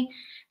 honey,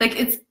 like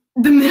it's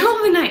the middle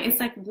of the night. It's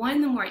like 1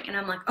 in the morning. And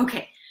I'm like,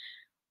 okay,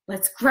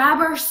 let's grab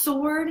our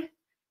sword.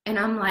 And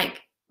I'm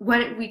like,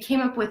 we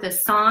came up with a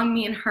song,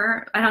 me and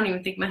her. I don't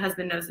even think my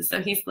husband knows this, so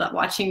he's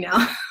watching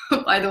now.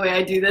 By the way,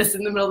 I do this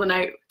in the middle of the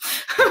night.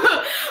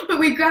 But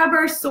we grabbed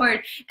our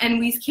sword and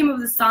we came up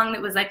with a song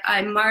that was like,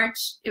 I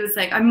march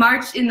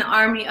in the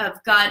army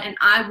of God and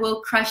I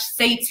will crush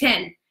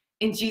Satan.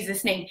 in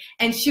Jesus' name.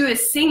 And she would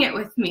sing it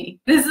with me.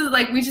 This is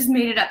like, we just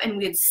made it up, and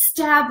we'd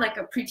stab, like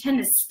pretend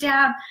to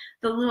stab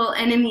the little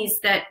enemies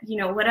that, you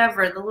know,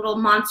 whatever, the little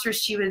monsters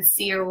she would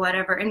see or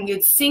whatever. And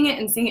we'd sing it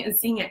and sing it and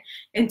sing it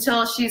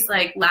until she's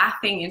like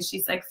laughing and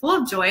she's like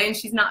full of joy and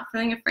she's not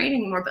feeling afraid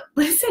anymore. But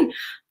listen,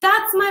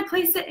 that's my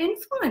place of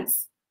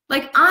influence.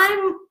 Like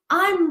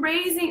I'm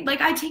raising,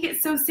 like I take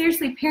it so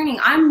seriously, parenting.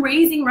 I'm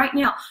raising right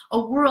now a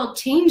world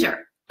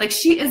changer. Like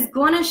she is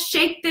going to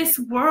shake this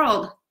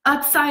world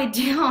upside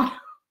down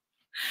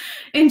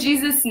in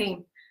Jesus'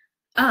 name.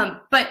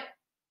 But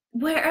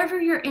wherever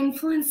your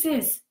influence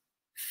is,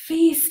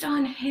 feast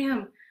on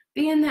him.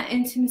 Be in that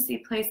intimacy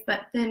place,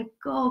 but then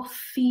go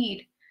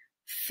feed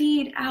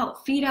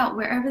out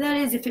wherever that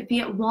is. If it be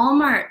at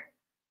Walmart,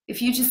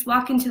 if you just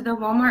walk into the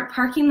Walmart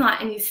parking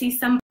lot and you see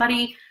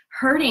somebody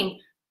hurting,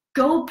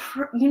 go,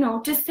 you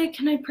know, just say,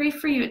 can I pray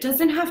for you? It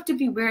doesn't have to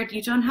be weird.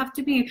 You don't have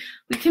to be,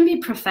 we can be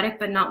prophetic,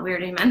 but not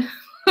weird. Amen.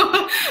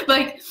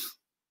 Like,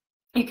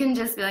 you can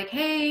just be like,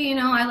 hey, you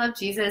know, I love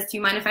Jesus. Do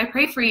you mind if I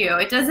pray for you?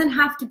 It doesn't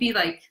have to be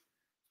like,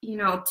 you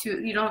know,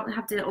 you don't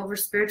have to over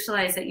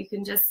spiritualize it. You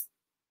can just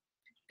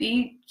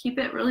keep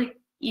it really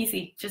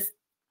easy.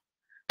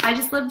 I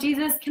just love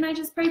Jesus. Can I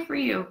just pray for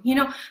you? You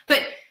know,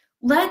 but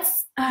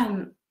let's,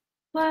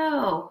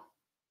 whoa.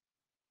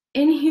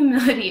 In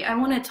humility, I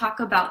want to talk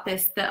about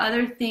this. The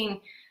other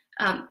thing,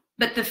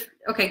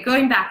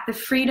 going back, the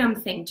freedom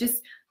thing,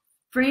 just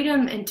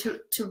freedom and to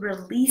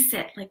release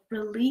it, like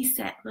release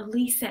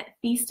it,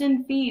 feast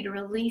and feed,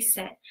 release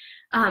it.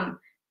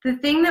 The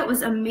thing that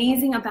was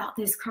amazing about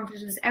this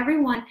conference was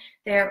everyone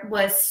there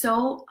was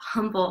so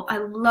humble. I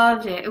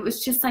loved it. It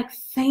was just like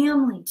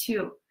family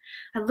too.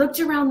 I looked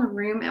around the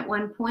room at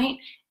one point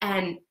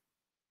and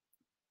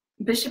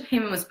Bishop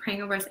Heyman was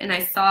praying over us, and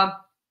I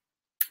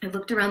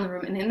looked around the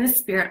room, and in the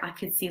spirit, I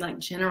could see like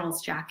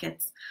general's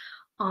jackets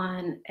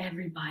on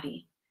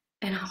everybody.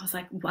 And I was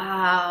like,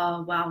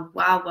 wow.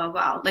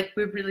 Like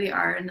we really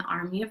are in the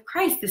army of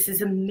Christ. This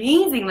is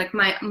amazing. Like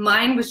my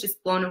mind was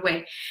just blown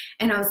away.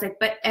 And I was like,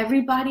 but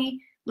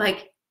everybody,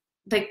 like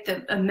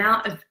the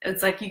amount of,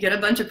 it's like you get a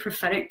bunch of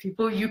prophetic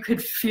people, you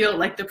could feel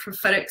like the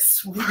prophetic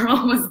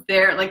swirl was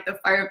there. Like the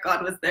fire of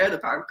God was there. The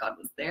power of God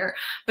was there.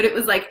 But it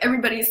was like,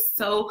 everybody's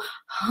so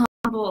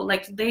humble,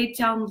 like laid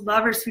down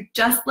lovers who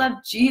just love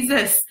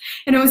Jesus.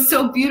 And it was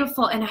so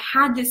beautiful. And I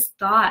had this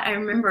thought. I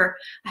remember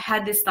I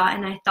had this thought,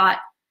 and I thought,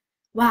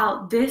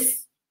 wow,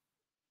 this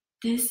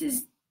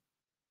is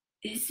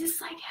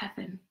like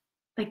heaven.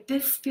 Like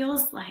this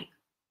feels like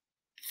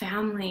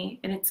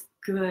family, and it's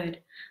good.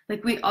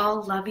 Like we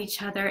all love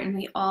each other, and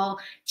we all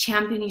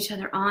champion each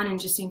other on and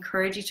just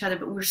encourage each other,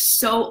 but we're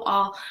so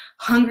all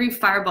hungry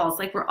fireballs.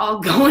 Like we're all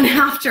going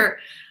after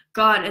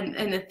God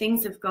and the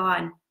things of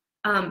God.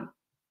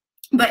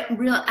 But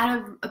out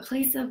of a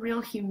place of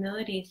real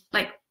humility,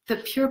 like the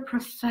pure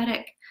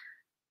prophetic,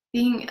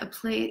 being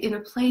in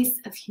a place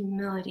of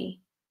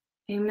humility.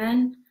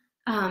 Amen.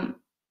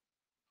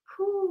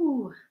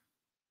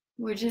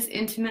 We're just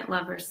intimate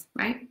lovers,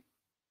 right?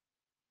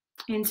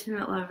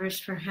 Intimate lovers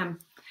for him.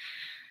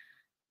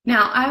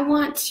 Now I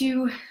want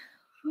to,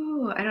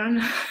 I don't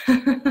know.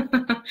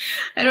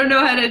 I don't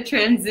know how to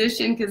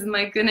transition, because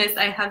my goodness,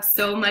 I have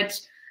so much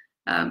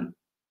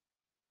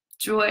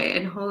joy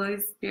and Holy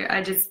Spirit.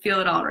 I just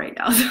feel it all right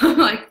now. So I'm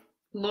like,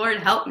 Lord,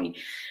 help me.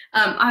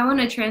 I want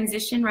to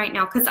transition right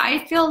now, because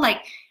I feel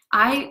like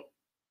I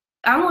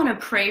want to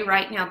pray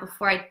right now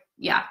before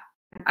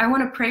I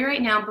want to pray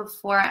right now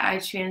before I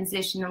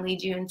transition and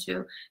lead you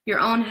into your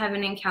own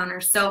heaven encounter.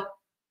 So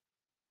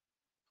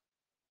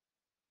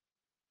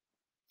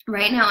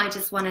right now, I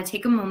just want to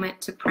take a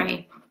moment to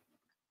pray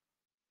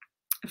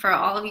for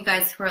all of you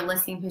guys who are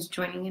listening, who's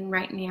joining in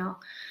right now.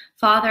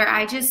 Father,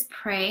 I just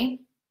pray.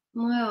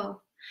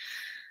 Whoa.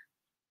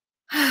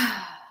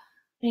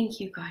 Thank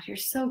you, God. You're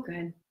so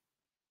good.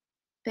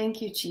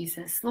 Thank you,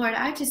 Jesus. Lord,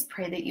 I just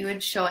pray that you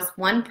would show us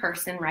one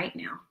person right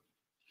now.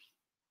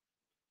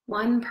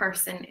 One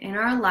person in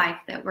our life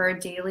that we're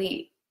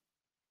daily,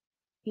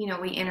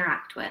 we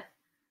interact with,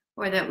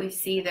 or that we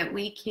see that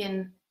we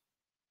can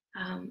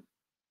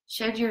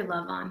shed your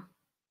love on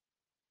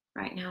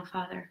right now,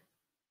 Father.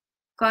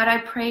 God, I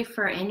pray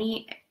for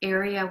any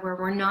area where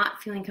we're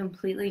not feeling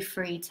completely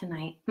free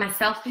tonight,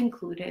 myself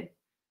included,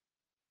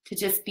 to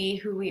just be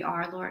who we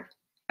are, Lord.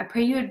 I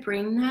pray you would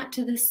bring that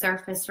to the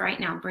surface right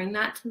now. Bring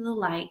that to the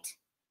light.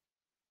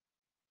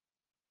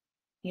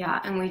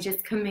 Yeah, and we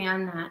just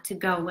command that to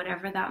go,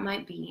 whatever that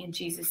might be, in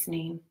Jesus'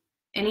 name.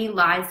 Any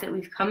lies that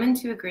we've come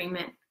into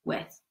agreement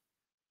with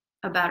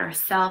about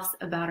ourselves,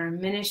 about our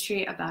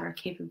ministry, about our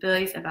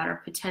capabilities, about our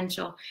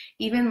potential,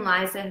 even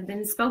lies that have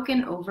been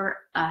spoken over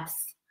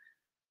us,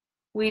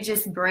 we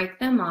just break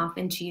them off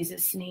in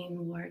Jesus' name,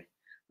 Lord.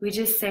 We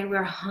just say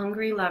we're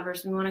hungry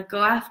lovers. We want to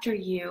go after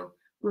you.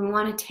 We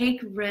want to take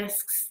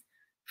risks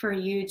for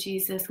you,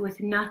 Jesus, with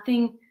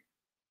nothing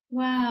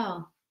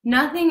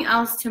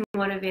else to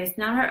motivate us,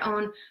 not our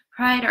own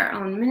pride, our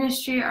own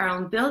ministry, our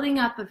own building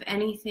up of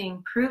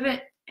anything, prove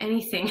it,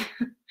 anything,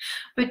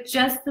 but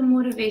just the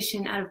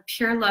motivation out of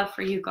pure love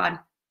for you, God.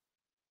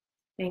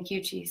 Thank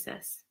you,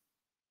 Jesus.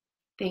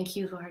 Thank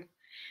you, Lord.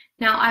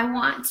 Now, I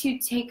want to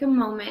take a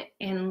moment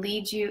and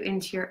lead you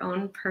into your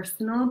own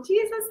personal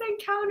Jesus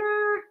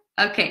encounter.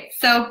 Okay,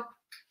 so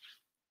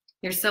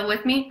you're still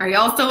with me? Are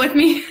y'all still with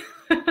me?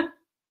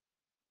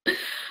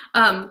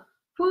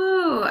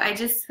 I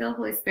just feel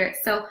Holy Spirit.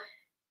 So,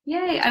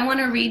 yay, I want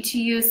to read to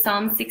you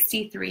Psalm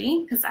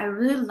 63 because I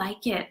really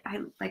like it.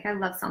 I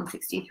love Psalm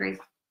 63.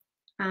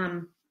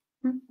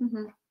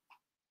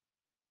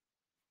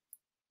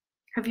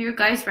 Have you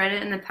guys read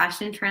it in the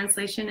Passion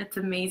Translation? It's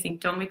amazing.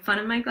 Don't make fun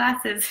of my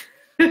glasses.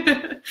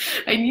 I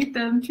need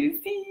them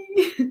to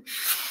see.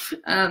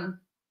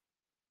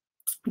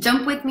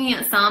 Jump with me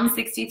at Psalm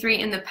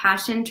 63 in the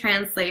Passion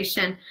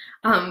Translation,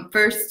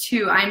 verse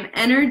 2. I'm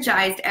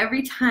energized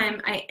every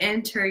time I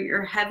enter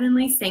your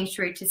heavenly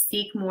sanctuary to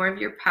seek more of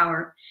your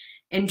power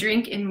and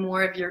drink in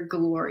more of your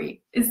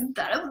glory. Isn't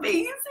that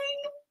amazing?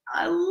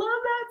 I love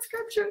that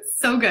scripture.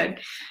 So good.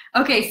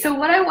 Okay, so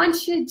what I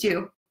want you to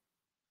do,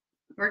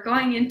 we're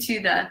going into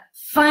the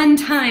fun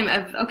time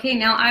of, okay,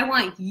 now I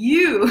want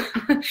you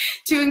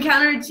to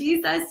encounter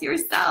Jesus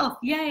yourself.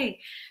 Yay.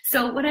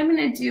 So what I'm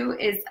going to do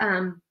is,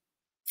 I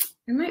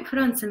might put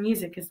on some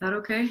music. Is that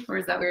okay? Or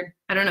is that weird?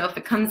 I don't know. If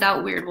it comes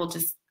out weird, we'll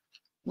just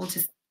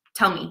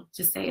tell me.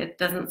 Just say it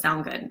doesn't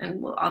sound good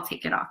and I'll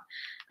take it off.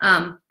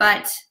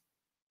 But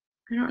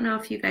I don't know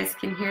if you guys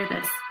can hear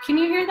this. Can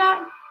you hear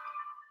that?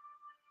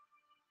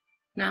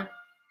 No?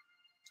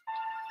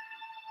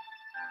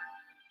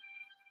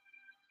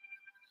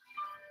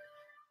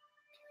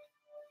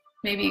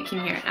 Maybe you can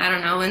hear it. I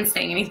don't know. I wasn't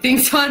saying anything,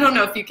 so I don't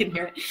know if you can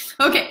hear it.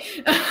 Okay.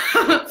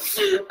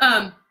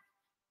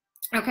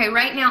 Okay,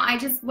 right now,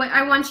 what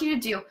I want you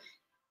to do,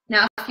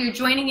 now if you're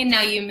joining in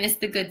now, you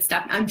missed the good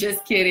stuff. I'm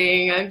just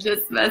kidding. I'm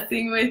just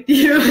messing with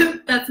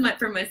you. That's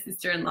for my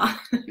sister-in-law.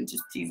 I'm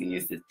just teasing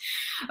you, sis.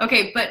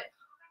 Okay, but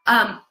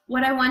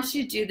what I want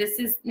you to do, this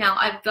is, now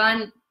I've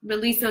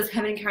released those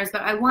heaven encounters,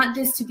 but I want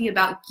this to be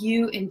about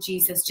you and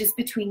Jesus, just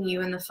between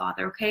you and the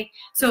Father, okay?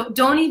 So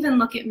don't even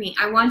look at me.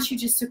 I want you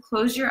just to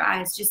close your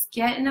eyes. Just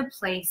get in a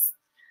place.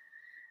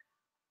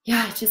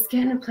 Yeah, just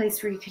get in a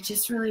place where you could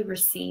just really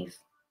receive.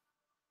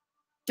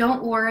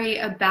 Don't worry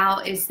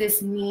about, is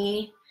this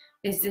me?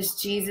 Is this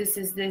Jesus?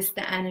 Is this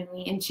the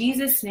enemy? In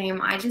Jesus'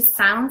 name, I just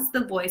silence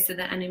the voice of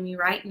the enemy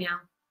right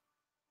now.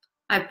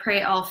 I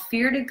pray all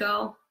fear to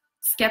go,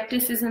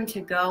 skepticism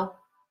to go.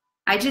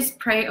 I just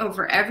pray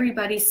over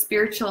everybody's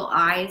spiritual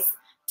eyes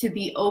to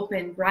be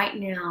open right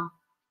now.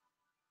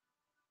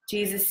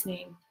 Jesus'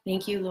 name.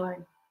 Thank you,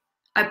 Lord.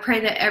 I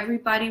pray that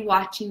everybody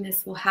watching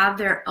this will have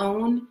their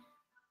own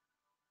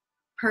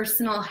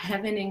personal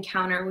heaven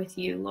encounter with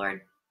you,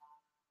 Lord.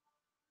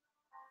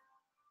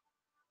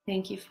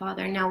 Thank you,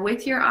 Father. Now,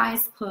 with your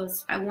eyes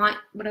closed,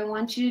 what I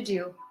want you to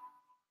do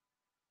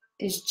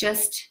is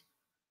just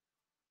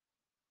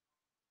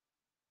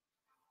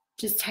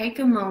take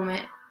a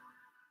moment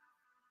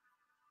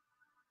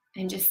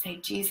and just say,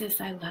 Jesus,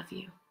 I love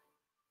you.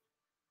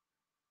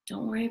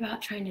 Don't worry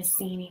about trying to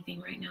see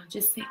anything right now.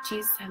 Just say,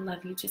 Jesus, I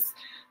love you. Just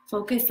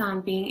focus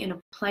on being in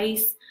a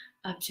place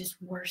of just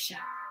worship.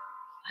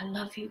 I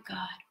love you,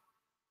 God.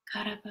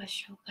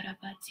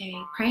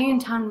 Pray in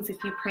tongues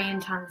if you pray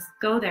in tongues.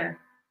 Go there.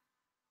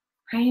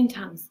 Pray in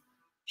tongues.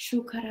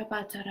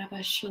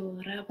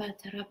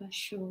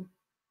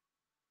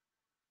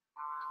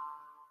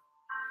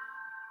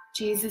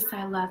 Jesus,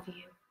 I love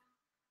you.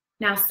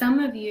 Now, some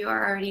of you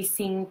are already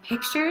seeing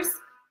pictures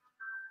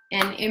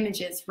and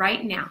images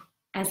right now.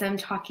 As I'm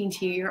talking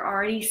to you, you're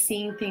already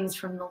seeing things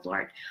from the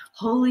Lord.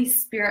 Holy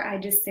Spirit, I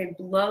just say,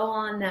 blow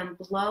on them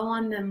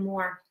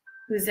more.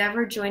 Who's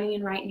ever joining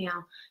in right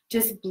now,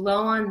 just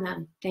blow on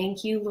them.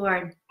 Thank you,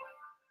 Lord.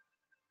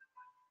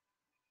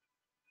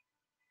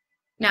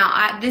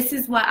 Now, this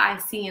is what I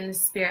see in the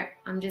Spirit.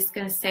 I'm just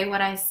going to say what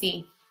I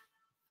see.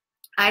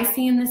 I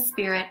see in the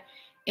Spirit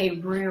a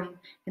room,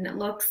 and it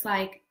looks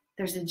like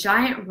there's a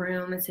giant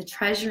room. It's a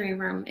treasury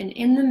room, and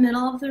in the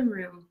middle of the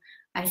room,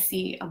 I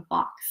see a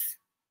box.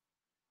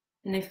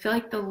 And I feel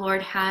like the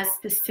Lord has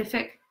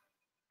specific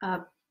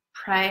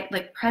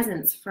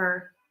presence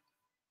for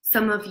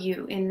some of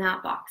you in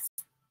that box.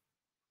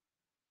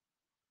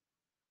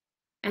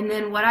 And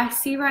then what I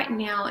see right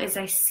now is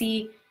I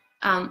see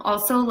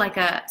also like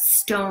a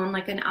stone,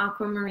 like an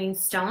aquamarine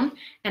stone,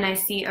 and I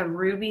see a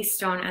ruby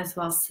stone as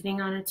well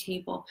sitting on a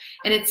table.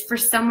 And it's for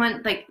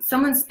someone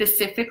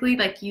specifically,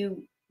 like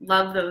you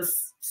love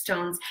those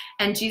stones,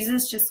 and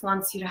Jesus just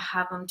wants you to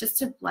have them just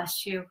to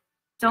bless you.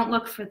 Don't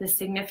look for the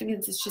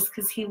significance. It's just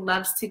because he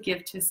loves to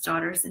give to his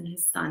daughters and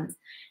his sons.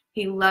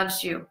 He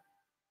loves you.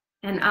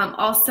 And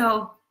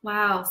also,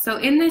 wow. So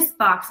in this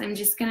box, I'm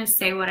just going to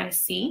say what I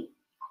see.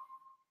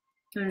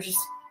 I'm just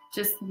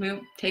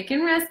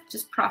taking risks,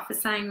 just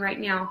prophesying right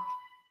now.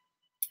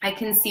 I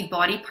can see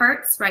body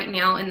parts right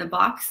now in the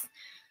box.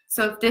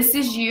 So if this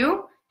is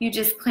you, you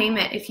just claim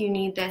it if you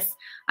need this.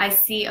 I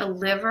see a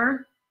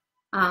liver.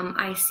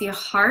 I see a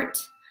heart.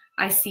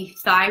 I see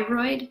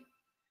thyroid.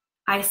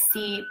 I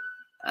see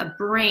a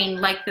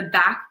brain, like the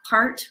back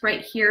part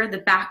right here, the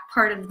back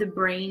part of the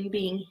brain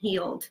being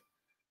healed.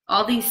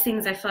 All these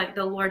things, I feel like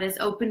the Lord is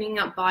opening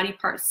up body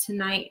parts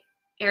tonight,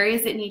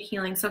 areas that need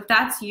healing. So if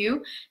that's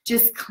you,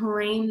 just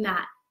claim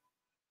that.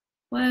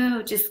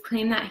 Whoa, just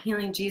claim that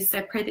healing, Jesus.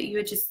 I pray that you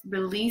would just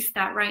release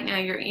that right now.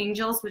 Your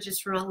angels would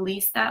just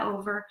release that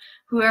over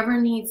whoever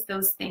needs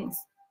those things.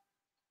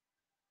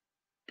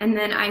 And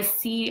then I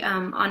see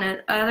on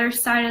the other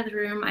side of the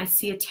room, I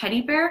see a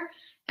teddy bear.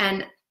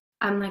 And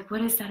I'm like,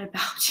 what is that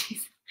about,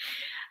 Jesus?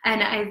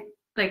 And I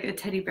like a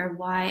teddy bear,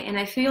 why? And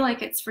I feel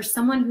like it's for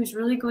someone who's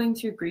really going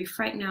through grief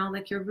right now.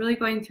 Like you're really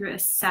going through a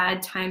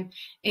sad time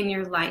in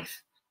your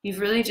life.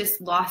 You've really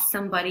just lost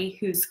somebody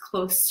who's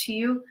close to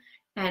you.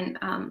 And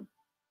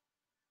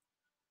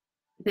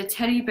the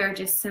teddy bear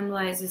just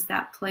symbolizes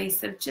that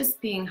place of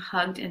just being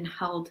hugged and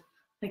held.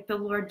 Like the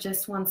Lord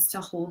just wants to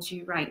hold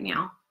you right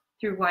now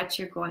through what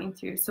you're going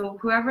through. So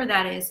whoever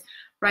that is,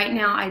 right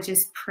now, I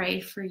just pray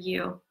for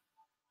you.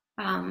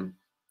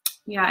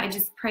 I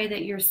just pray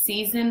that your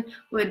season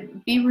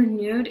would be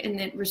renewed and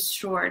then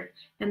restored,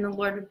 and the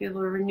Lord would be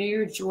able to renew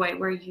your joy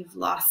where you've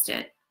lost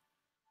it.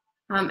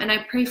 And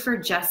I pray for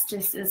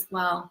justice as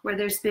well, where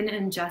there's been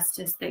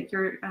injustice, that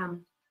your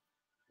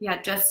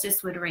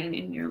justice would reign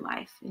in your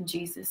life in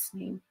Jesus'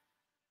 name.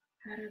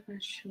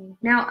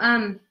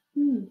 Now,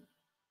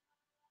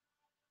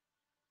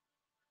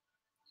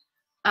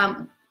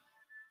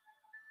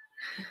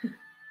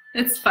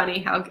 it's funny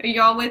how are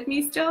y'all with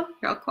me still?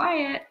 You're all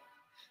quiet.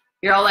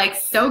 You're all like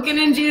soaking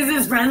in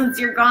Jesus' presence.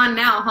 You're gone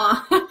now,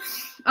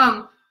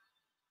 huh?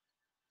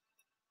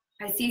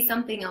 I see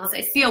something else.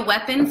 I see a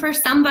weapon for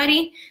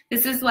somebody.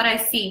 This is what I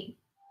see.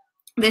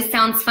 This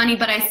sounds funny,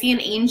 but I see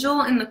an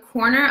angel in the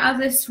corner of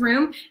this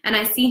room, and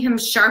I see him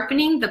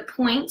sharpening the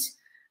point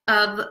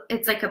of,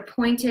 it's like a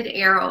pointed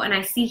arrow, and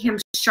I see him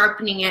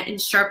sharpening it and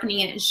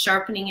sharpening it and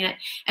sharpening it.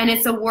 And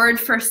it's a word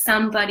for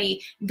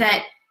somebody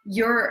that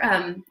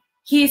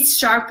he's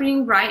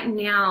sharpening right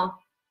now.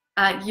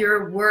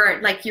 Your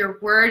word, like your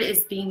word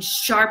is being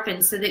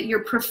sharpened so that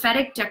your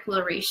prophetic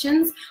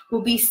declarations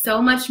will be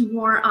so much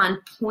more on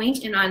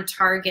point and on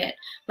target.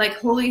 Like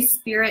Holy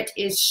Spirit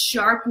is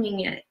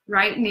sharpening it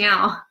right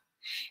now.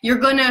 You're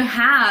going to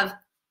have,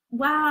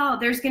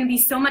 there's going to be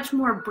so much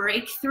more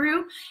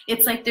breakthrough.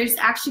 It's like there's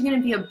actually going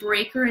to be a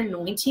breaker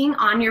anointing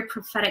on your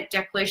prophetic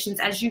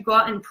declarations as you go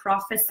out and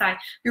prophesy.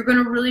 You're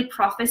going to really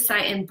prophesy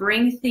and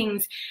bring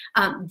things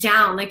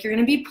down. Like you're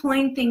going to be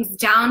pulling things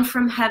down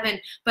from heaven,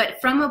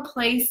 but from a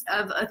place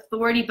of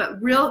authority,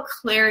 but real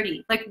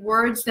clarity, like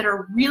words that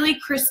are really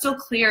crystal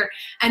clear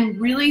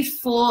and really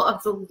full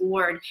of the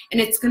Lord.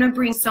 And it's going to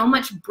bring so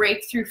much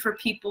breakthrough for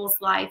people's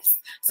lives.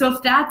 So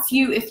if that's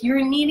you, if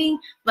you're needing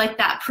like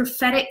that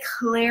prophetic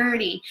clarity,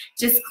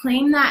 just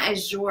claim that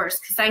as yours,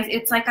 because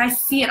it's like I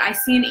see it. I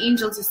see an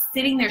angel just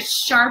sitting there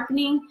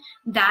sharpening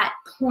that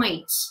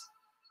point.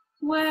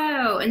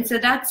 Whoa. And so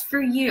that's for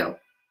you.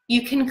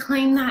 You can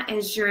claim that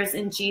as yours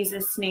in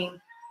Jesus'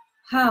 name.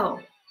 Oh,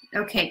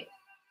 okay.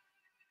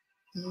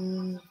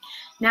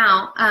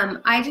 Now,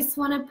 I just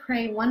want to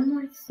pray one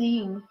more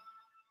thing.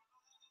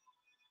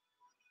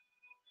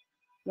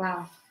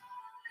 Wow.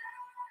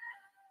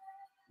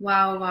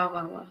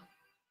 Wow.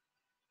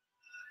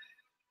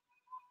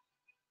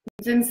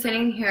 As I'm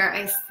sitting here,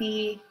 I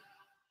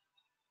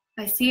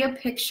see a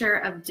picture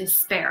of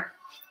despair.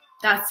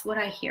 That's what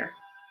I hear.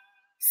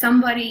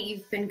 Somebody,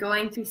 you've been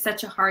going through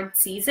such a hard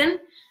season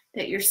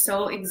that you're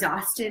so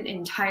exhausted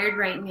and tired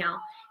right now,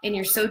 and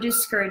you're so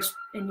discouraged,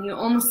 and you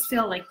almost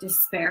feel like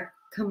despair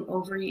come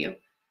over you.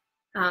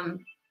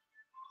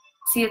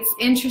 See, it's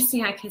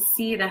interesting. I could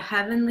see the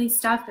heavenly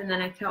stuff, and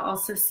then I could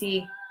also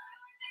see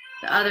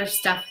the other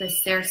stuff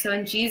that's there. So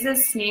in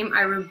Jesus' name,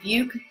 I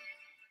rebuke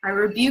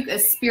a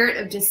spirit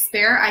of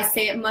despair. I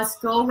say it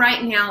must go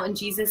right now in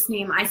Jesus'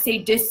 name. I say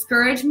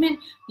discouragement,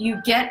 you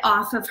get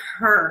off of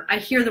her. I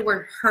hear the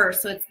word her,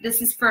 so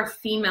this is for a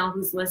female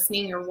who's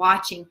listening or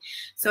watching.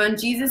 So in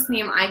Jesus'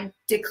 name, I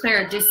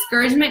declare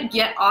discouragement,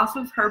 get off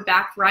of her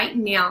back right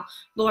now.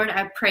 Lord,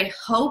 I pray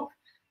hope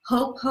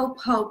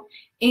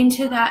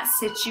into that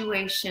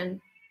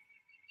situation.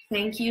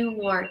 Thank you,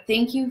 Lord.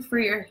 Thank you for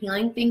your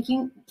healing. Thank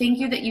you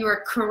that you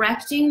are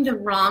correcting the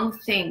wrong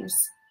things.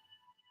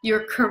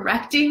 You're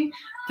correcting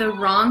the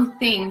wrong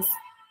things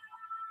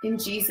in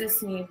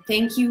Jesus' name.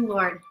 Thank you,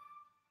 Lord.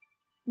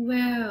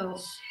 Wow.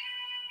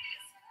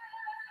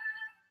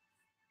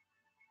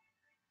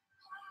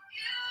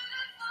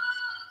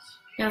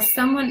 Now,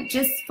 someone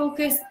just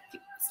focus,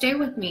 stay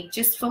with me.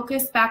 Just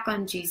focus back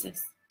on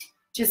Jesus.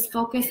 Just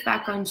focus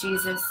back on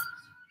Jesus.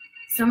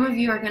 Some of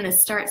you are going to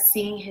start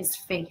seeing his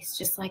face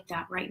just like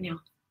that right now.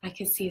 I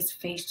can see his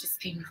face just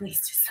being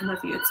released to some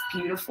of you. It's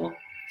beautiful.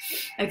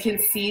 I can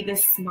see the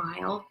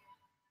smile.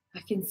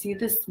 I can see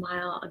the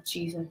smile of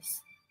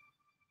Jesus.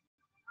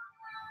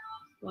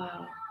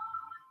 Wow.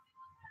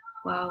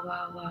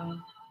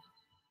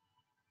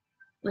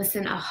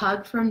 Listen, a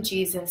hug from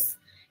Jesus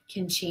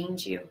can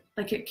change you.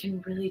 Like it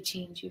can really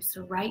change you.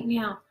 So right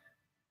now,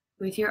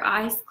 with your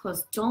eyes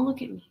closed, don't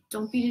look at me.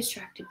 Don't be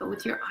distracted, but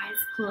with your eyes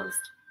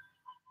closed,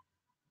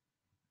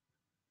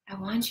 I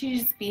want you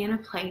to just be in a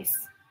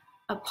place,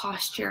 a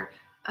posture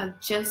of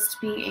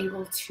just being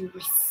able to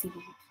receive.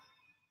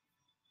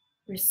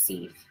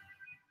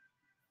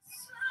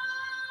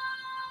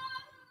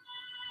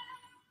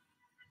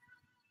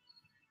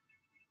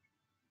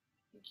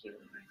 Thank you,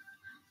 Lord.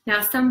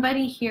 Now,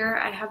 somebody here,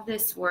 I have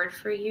this word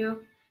for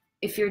you.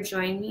 If you're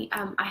joining me,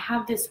 I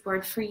have this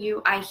word for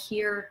you. I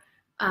hear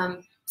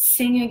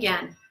sing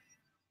again.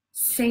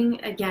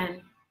 Sing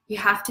again. You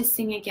have to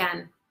sing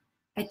again.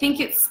 I think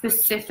it's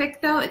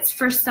specific, though. It's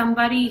for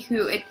somebody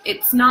who,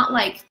 it's not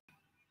like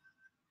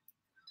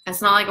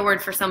a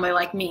word for somebody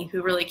like me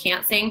who really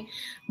can't sing,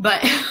 but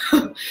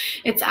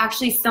it's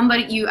actually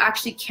somebody, you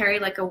actually carry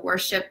like a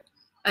worship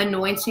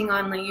anointing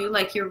on you,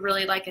 like you're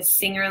really like a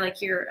singer,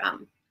 like you're,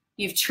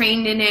 you've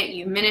trained in it,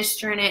 you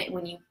minister in it.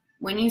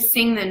 When you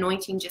sing, the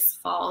anointing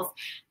just falls.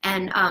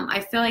 And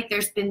I feel like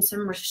there's been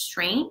some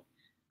restraint,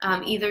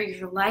 either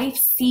your life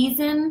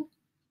season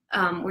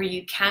where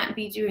you can't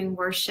be doing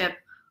worship,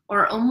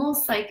 or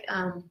almost like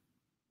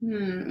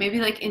maybe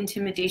like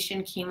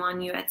intimidation came on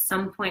you at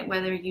some point,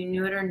 whether you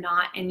knew it or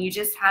not, and you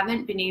just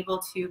haven't been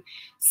able to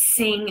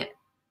sing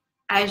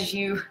as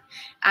you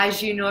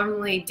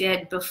normally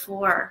did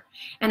before.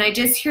 And I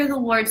just hear the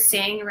Lord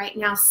saying right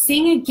now,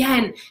 sing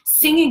again,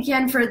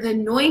 for the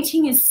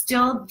anointing is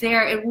still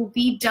there. It will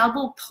be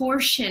double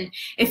portion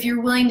if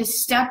you're willing to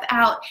step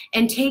out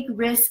and take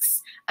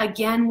risks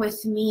again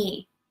with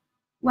me.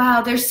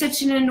 Wow, there's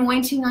such an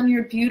anointing on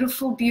your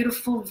beautiful,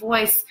 beautiful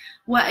voice.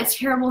 What a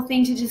terrible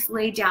thing to just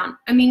lay down.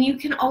 I mean, you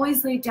can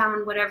always lay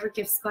down whatever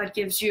gifts God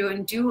gives you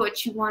and do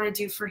what you want to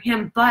do for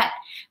him, but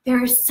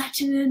there is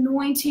such an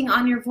anointing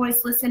on your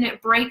voice. Listen, it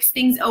breaks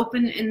things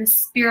open in the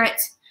spirit.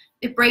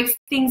 It breaks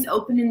things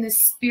open in the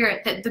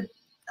spirit that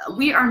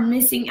we are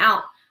missing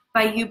out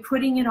by you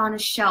putting it on a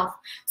shelf.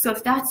 So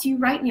if that's you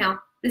right now,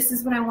 this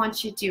is what I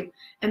want you to do.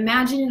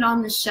 Imagine it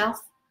on the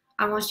shelf.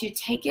 I want you to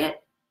take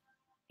it,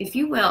 if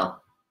you will,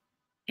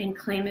 and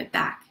claim it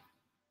back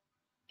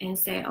and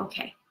say,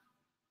 okay,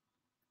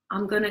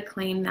 I'm going to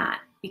claim that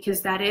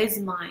because that is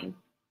mine.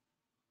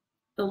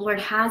 The Lord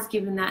has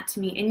given that to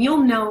me. And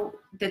you'll know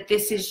that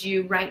this is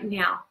you right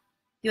now.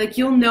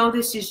 You'll know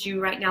this is you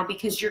right now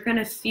because you're going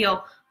to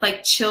feel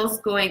like chills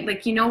going,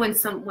 like, you know, when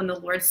the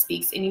Lord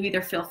speaks and you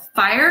either feel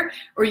fire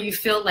or you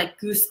feel like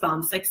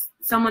goosebumps. Like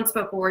someone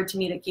spoke a word to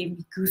me that gave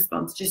me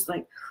goosebumps, just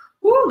like,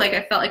 whoo, like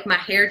I felt like my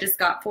hair just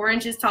got 4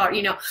 inches taller,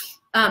 you know.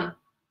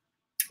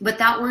 But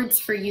that word's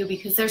for you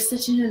because there's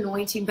such an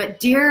anointing.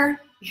 But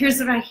here's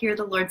what I hear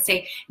the Lord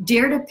say,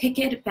 dare to pick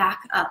it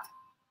back up.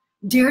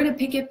 Dare to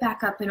pick it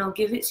back up, and I'll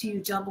give it to you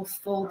double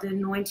fold. The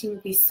anointing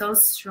will be so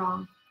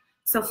strong.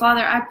 So,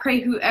 Father, I pray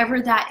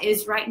whoever that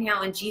is right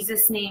now in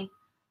Jesus' name,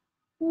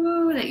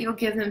 that you'll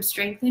give them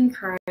strength and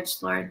courage,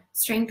 Lord.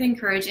 Strength and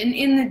courage. And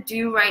in the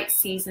due right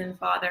season,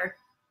 Father,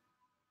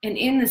 and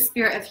in the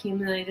spirit of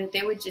humility, that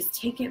they would just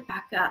take it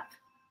back up.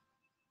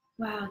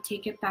 Wow,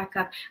 take it back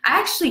up. I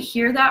actually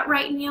hear that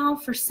right now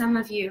for some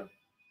of you.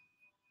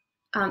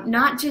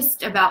 Not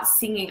just about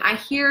singing. I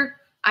hear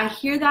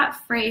that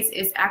phrase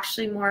is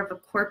actually more of a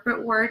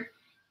corporate word.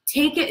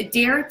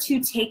 Dare to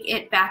take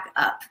it back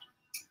up.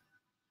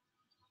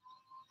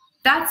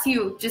 That's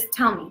you. Just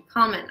tell me.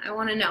 Comment. I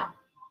want to know.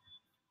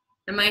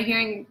 Am I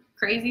hearing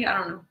crazy? I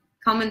don't know.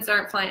 Comments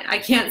aren't flying. I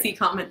can't see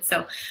comments.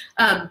 So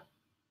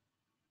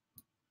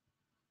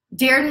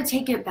dare to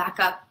take it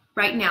back up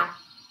right now.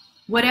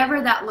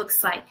 Whatever that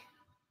looks like.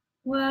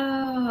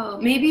 Whoa.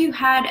 Maybe you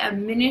had a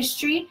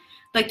ministry,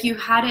 like you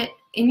had it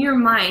in your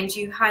mind,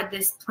 you had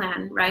this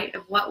plan, right,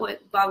 of what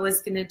God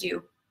was going to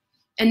do.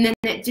 And then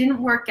it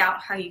didn't work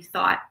out how you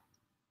thought.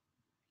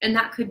 And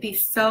that could be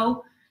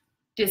so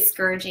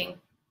discouraging.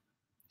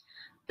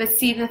 But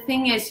see, the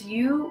thing is,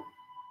 you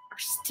are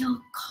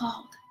still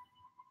called.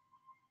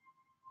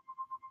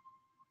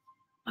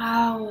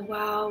 Wow,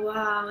 wow,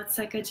 wow. It's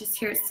like I just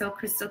hear it so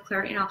crystal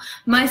clear right now.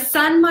 My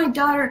son, my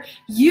daughter,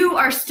 you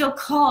are still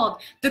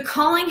called. The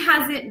calling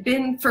hasn't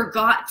been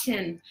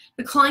forgotten.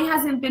 The calling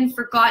hasn't been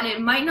forgotten.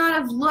 It might not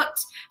have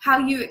looked how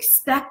you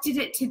expected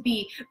it to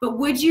be, but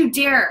would you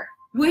dare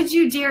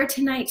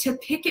tonight to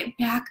pick it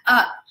back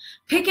up?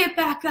 Pick it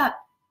back up.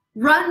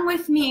 Run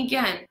with me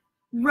again.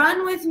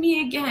 Run with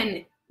me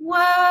again.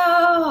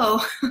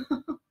 Whoa.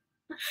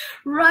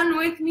 Run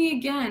with me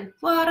again.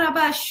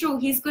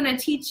 He's going to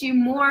teach you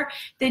more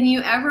than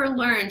you ever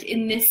learned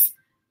in this,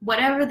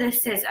 whatever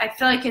this is. I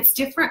feel like it's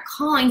different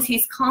callings.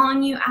 He's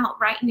calling you out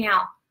right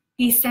now.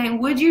 He's saying,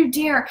 would you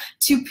dare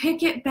to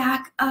pick it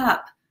back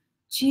up?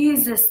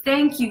 Jesus,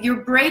 thank you.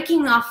 You're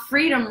breaking off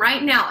freedom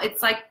right now.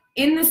 It's like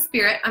in the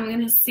spirit, I'm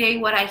going to say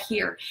what I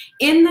hear.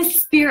 In the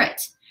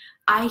spirit,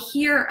 I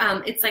hear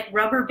it's like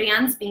rubber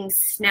bands being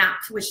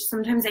snapped, which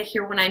sometimes I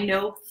hear when I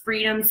know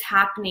freedom's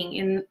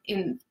happening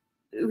in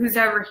who's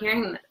ever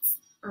hearing this,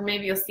 or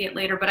maybe you'll see it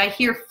later, but I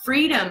hear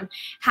freedom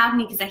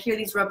happening because I hear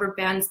these rubber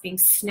bands being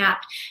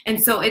snapped.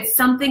 And so it's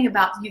something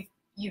about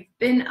you've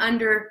been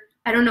under,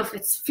 I don't know if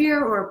it's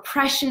fear or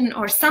oppression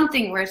or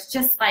something, where it's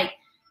just like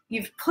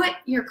you've put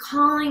your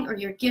calling or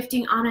your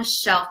gifting on a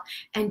shelf,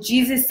 and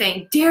Jesus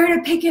saying, dare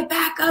to pick it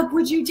back up.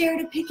 Would you dare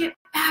to pick it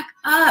back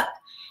up?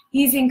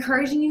 He's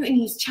encouraging you and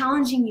he's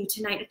challenging you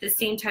tonight at the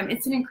same time.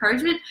 It's an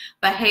encouragement,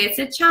 but hey, it's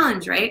a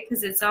challenge, right?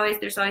 Because there's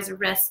always a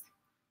risk.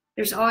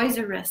 There's always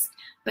a risk.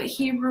 But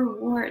he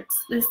rewards,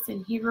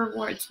 listen, he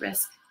rewards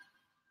risk.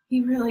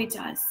 He really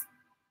does.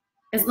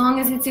 As long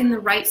as it's in the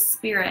right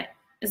spirit,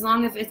 as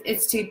long as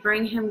it's to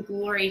bring him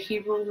glory, he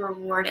will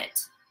reward it.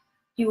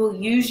 He will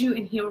use you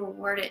and he'll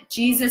reward it.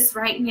 Jesus,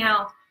 right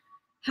now,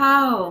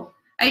 how?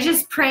 I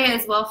just pray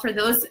as well for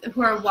those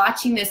who are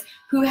watching this,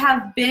 who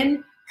have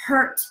been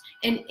hurt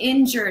and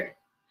injured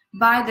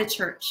by the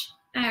church.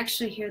 I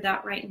actually hear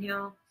that right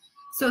now.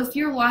 So if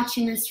you're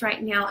watching this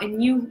right now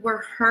and you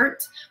were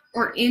hurt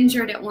or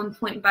injured at one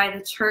point by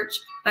the church,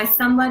 by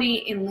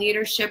somebody in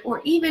leadership,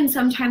 or even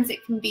sometimes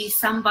it can be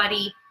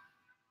somebody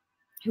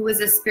who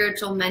was a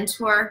spiritual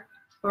mentor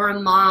or a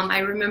mom. I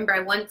remember I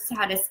once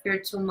had a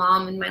spiritual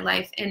mom in my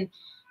life, and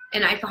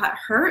I got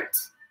hurt,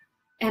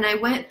 and I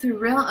went through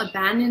real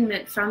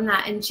abandonment from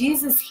that, and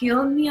Jesus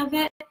healed me of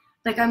it.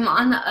 Like, I'm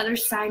on the other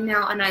side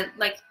now, and I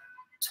like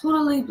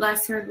totally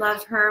bless her,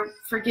 love her,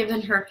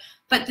 forgiven her.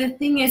 But the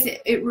thing is,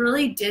 it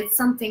really did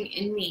something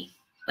in me.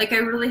 Like, I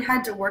really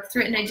had to work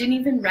through it, and I didn't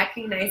even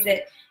recognize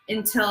it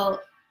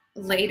until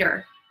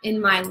later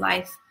in my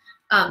life,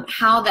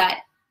 how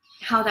that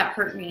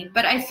hurt me.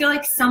 But I feel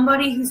like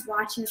somebody who's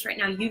watching this right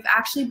now, you've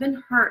actually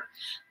been hurt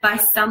by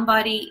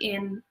somebody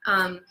in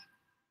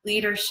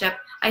leadership.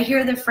 I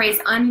hear the phrase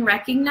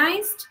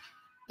unrecognized,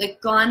 like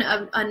gone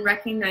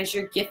unrecognized.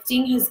 Your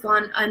gifting has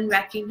gone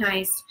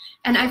unrecognized.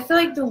 And I feel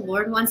like the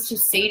Lord wants to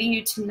say to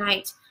you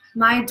tonight,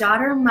 my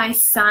daughter, my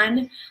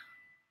son,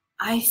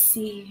 I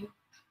see you.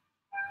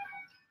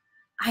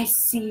 I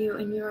see you,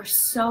 and you are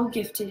so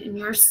gifted, and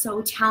you're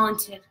so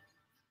talented.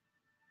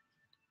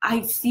 I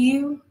see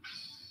you.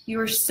 You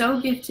are so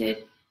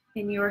gifted,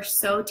 and you are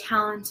so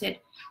talented.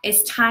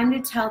 It's time to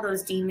tell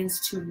those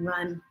demons to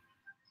run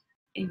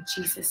in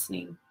Jesus'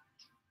 name.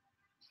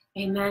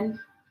 Amen.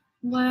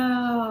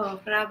 Whoa.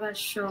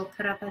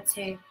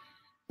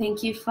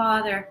 Thank you,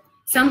 Father.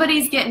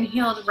 Somebody's getting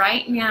healed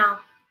right now.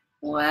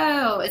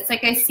 Whoa. It's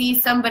like I see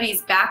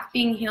somebody's back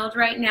being healed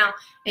right now,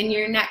 and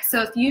your neck.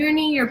 So if you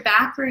need your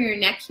back or your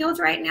neck healed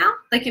right now,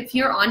 like if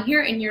you're on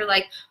here and you're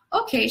like,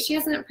 okay, she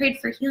hasn't prayed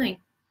for healing.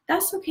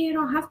 That's okay, you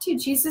don't have to.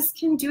 Jesus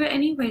can do it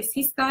anyways.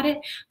 He's got it.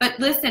 But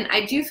listen,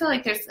 I do feel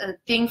like there's a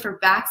thing for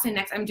backs and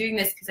necks. I'm doing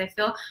this because I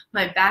feel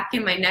my back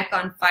and my neck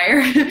on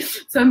fire.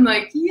 So I'm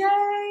like,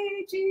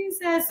 yay,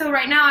 Jesus. So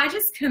right now I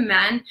just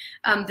command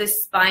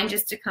this spine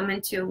just to come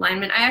into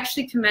alignment. I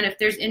actually command, if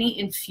there's any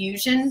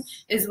infusion,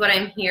 is what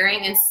I'm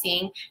hearing and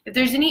seeing. If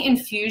there's any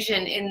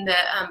infusion in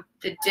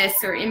the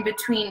disc or in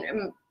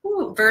between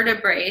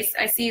vertebrae,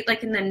 I see it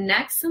like in the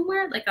neck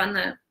somewhere, like on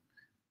the,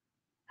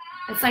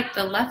 it's like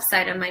the left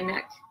side of my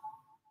neck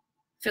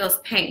feels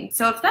pain.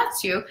 So if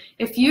that's you,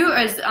 if you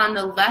is on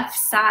the left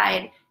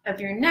side of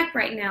your neck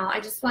right now, I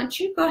just want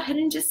you to go ahead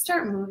and just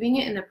start moving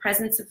it in the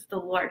presence of the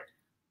Lord.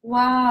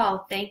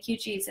 Wow. Thank you,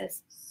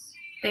 Jesus.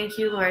 Thank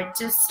you, Lord.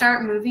 Just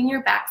start moving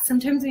your back.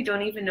 Sometimes we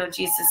don't even know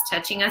Jesus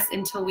touching us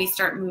until we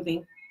start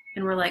moving.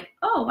 And we're like,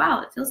 oh,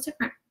 wow, it feels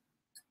different.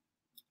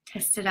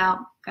 Test it out,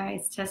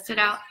 guys. Test it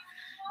out.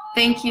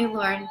 Thank you,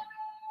 Lord.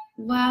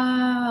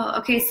 Wow.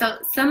 Okay, so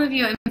some of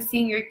you, I'm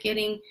seeing you're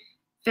getting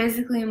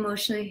physically,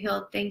 emotionally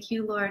healed. Thank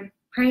you, Lord.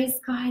 Praise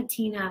God,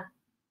 Tina.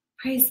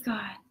 Praise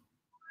God.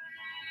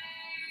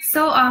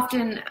 So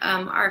often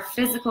our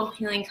physical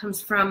healing comes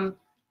from,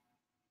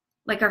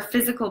 like our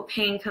physical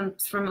pain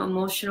comes from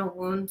emotional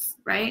wounds,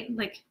 right?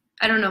 Like,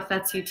 I don't know if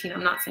that's you, Tina.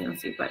 I'm not saying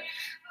it's you, but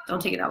don't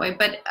take it that way.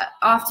 But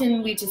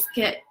often we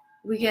get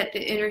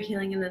the inner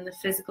healing, and then the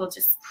physical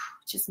just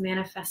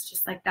manifests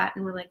just like that.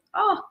 And we're like,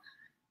 oh,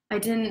 I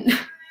didn't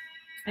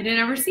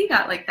ever see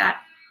that like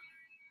that.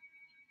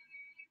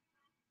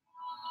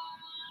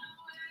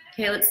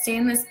 Okay, let's stay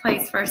in this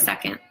place for a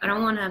second.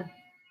 I'm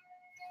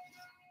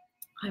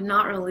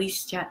not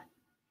released yet.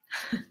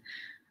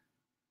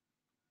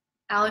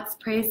 Alex,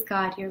 praise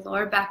God. Your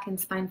lower back and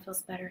spine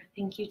feels better.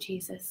 Thank you,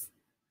 Jesus.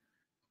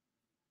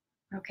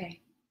 Okay.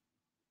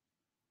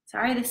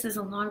 Sorry this is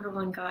a longer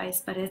one,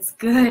 guys, but it's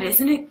good.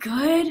 Isn't it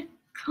good?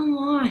 Come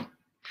on.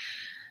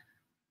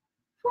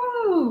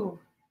 Woo.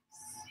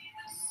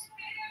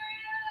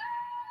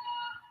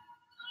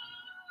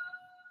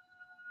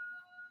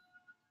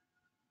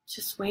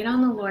 Just wait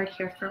on the Lord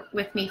here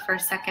with me for a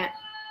second.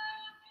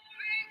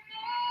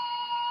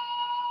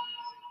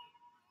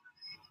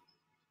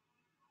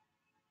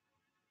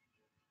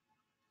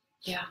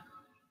 Yeah.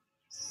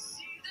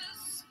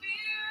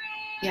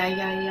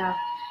 Yeah.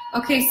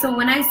 Okay, so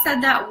when I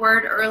said that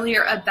word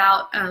earlier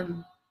about,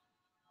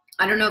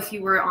 I don't know if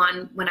you were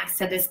on when I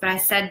said this, but I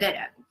said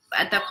that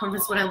at that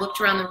conference, when I looked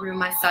around the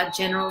room, I saw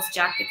generals'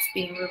 jackets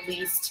being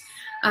released.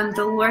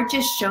 The Lord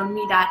just showed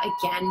me that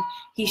again.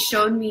 He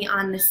showed me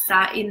on the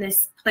side, in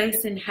this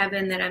place in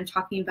heaven that I'm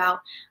talking about,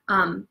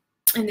 in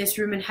this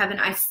room in heaven.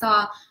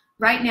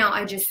 Right now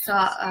I just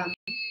saw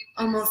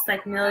almost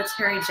like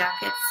military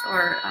jackets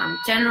or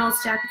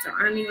generals' jackets or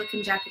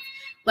army-looking jackets,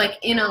 like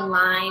in a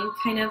line,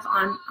 kind of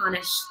on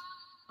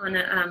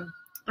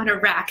a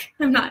rack.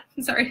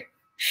 Sorry.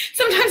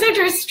 Sometimes I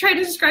just try to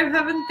describe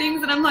heaven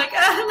things and I'm like,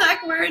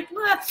 lack words.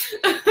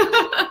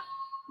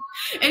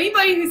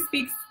 Anybody who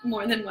speaks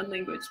more than one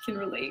language can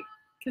relate,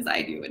 because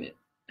I do, and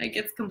it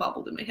gets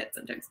combobbled in my head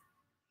sometimes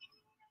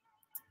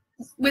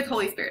with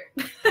Holy Spirit.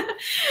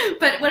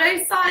 But what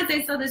I saw is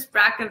I saw this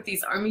rack of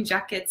these army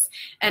jackets,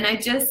 and I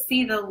just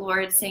see the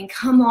Lord saying,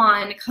 come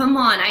on, come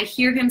on. I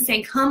hear him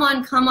saying, come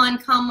on, come on,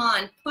 come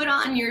on. Put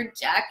on your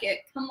jacket.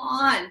 Come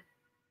on.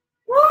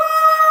 Woo!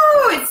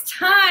 It's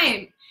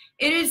time.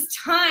 It is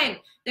time.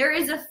 There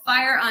is a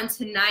fire on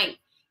tonight.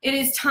 It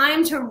is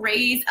time to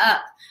raise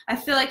up. I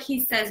feel like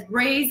he says,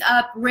 raise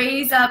up,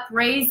 raise up,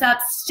 raise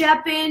up.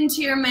 Step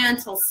into your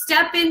mantle.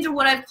 Step into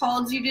what I've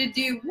called you to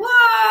do.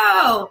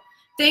 Whoa!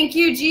 Thank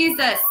you,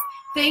 Jesus.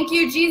 Thank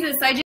you,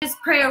 Jesus. I just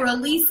pray a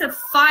release of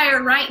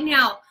fire right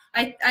now.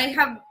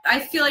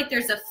 I feel like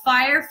there's a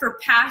fire for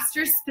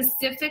pastors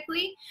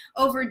specifically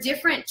over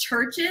different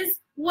churches.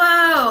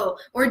 Whoa,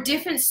 or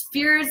different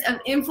spheres of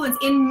influence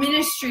in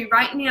ministry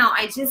right now.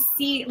 I just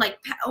see like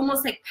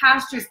almost like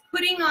pastors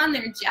putting on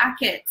their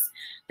jackets,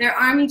 their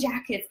army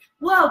jackets.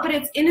 Whoa, but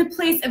it's in a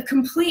place of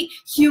complete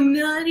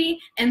humility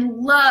and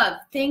love.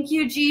 Thank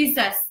you,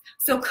 Jesus.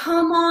 So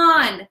come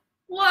on.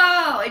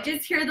 Whoa, I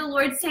just hear the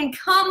Lord saying,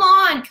 come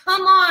on,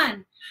 come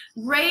on.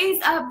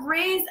 Raise up,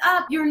 raise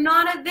up. You're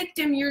not a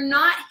victim. You're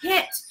not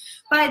hit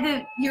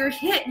by you're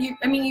hit.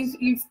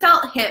 You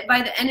felt hit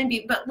by the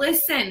enemy, but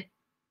listen,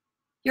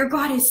 your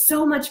God is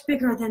so much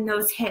bigger than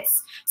those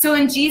hits. So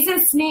in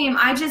Jesus' name,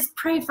 I just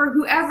pray for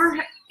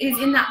whoever is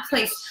in that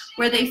place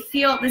where they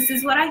feel, this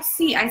is what I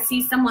see. I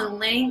see someone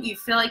laying, you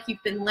feel like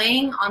you've been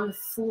laying on the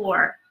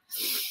floor.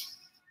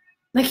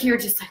 Like you're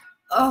just like,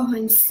 oh,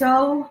 I'm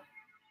so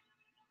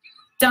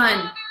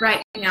done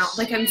right now.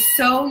 Like I'm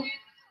so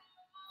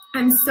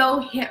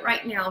hit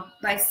right now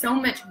by so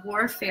much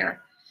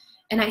warfare.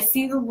 And I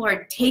see the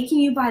Lord taking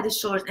you by the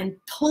shoulders and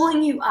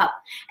pulling you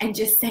up and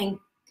just saying,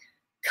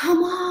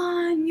 come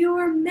on, you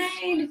are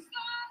made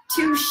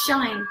to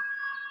shine.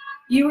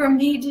 You are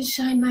made to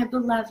shine, my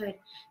beloved.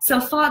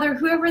 So, Father,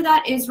 whoever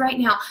that is right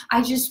now,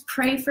 I just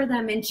pray for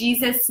them in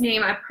Jesus'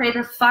 name. I pray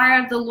the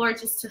fire of the Lord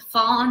just to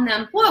fall on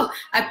them. Whoa!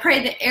 I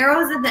pray the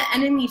arrows of the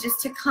enemy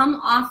just to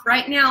come off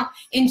right now.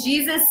 In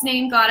Jesus'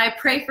 name, God, I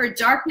pray for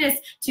darkness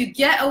to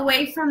get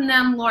away from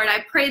them, Lord.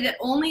 I pray that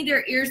only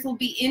their ears will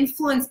be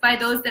influenced by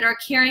those that are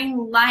carrying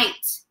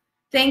light.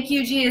 Thank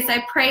you, Jesus.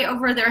 I pray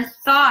over their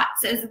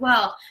thoughts as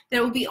well, that it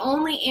will be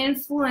only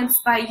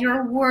influenced by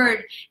your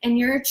word and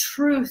your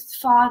truth,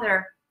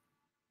 Father.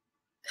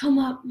 Come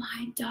up,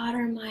 my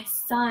daughter, my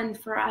son,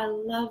 for I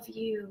love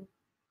you.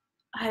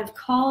 I have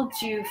called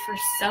you for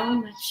so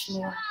much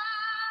more.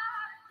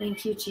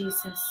 Thank you,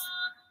 Jesus.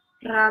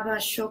 Rabba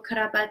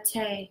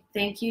Shokrabate.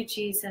 Thank you,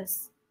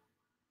 Jesus.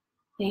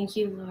 Thank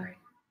you, Lord.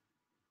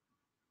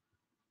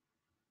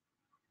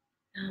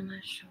 Nama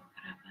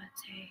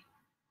Shokrabate.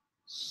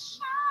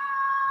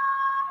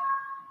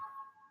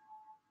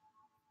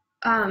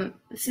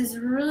 This is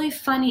really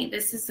funny.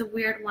 This is a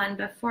weird one.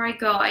 Before I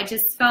go, I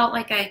just felt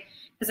like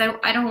because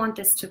I don't want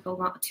this to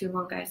go too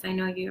long, guys. I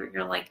know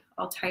you're like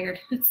all tired.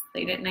 It's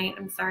late at night.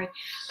 I'm sorry.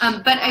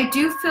 But I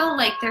do feel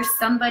like there's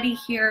somebody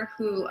here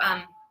who,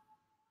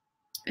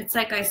 it's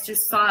like I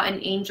just saw an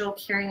angel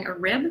carrying a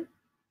rib.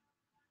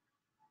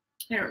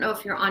 I don't know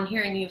if you're on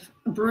here and you've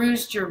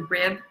bruised your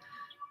rib,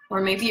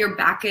 or maybe your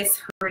back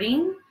is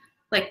hurting,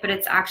 but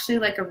it's actually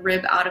like a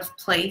rib out of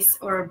place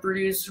or a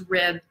bruised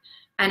rib.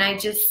 And I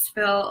just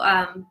feel,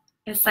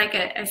 it's like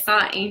I saw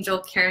an angel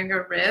carrying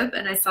a rib,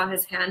 and I saw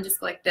his hand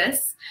just like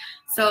this.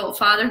 So,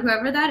 Father,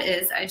 whoever that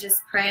is, I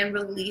just pray and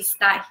release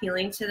that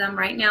healing to them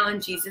right now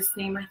in Jesus'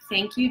 name. I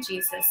thank you,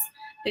 Jesus,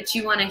 that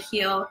you want to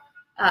heal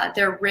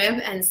their rib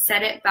and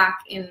set it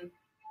back in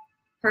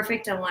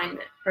perfect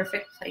alignment,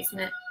 perfect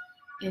placement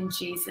in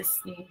Jesus'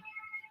 name.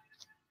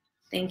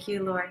 Thank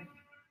you, Lord.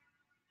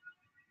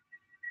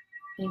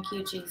 Thank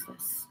you,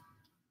 Jesus.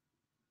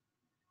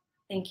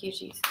 Thank you,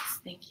 Jesus.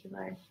 Thank you,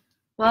 Lord.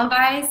 Well,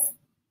 guys,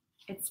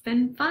 it's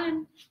been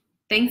fun.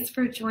 Thanks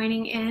for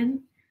joining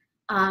in.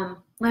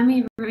 Let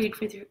me read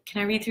through.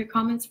 Can I read through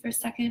comments for a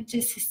second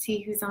just to see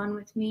who's on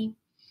with me?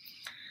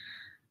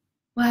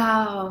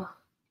 Wow.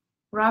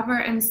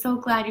 Robert, I'm so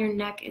glad your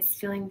neck is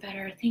feeling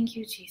better. Thank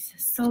you,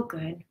 Jesus. So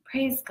good.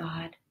 Praise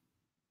God.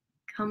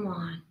 Come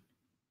on.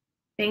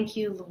 Thank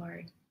you,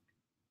 Lord.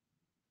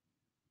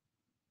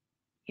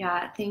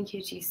 Yeah, thank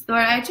you, Jesus.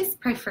 Lord, I just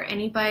pray for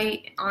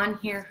anybody on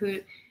here who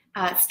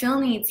still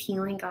needs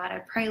healing, God. I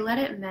pray, let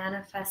it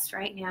manifest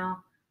right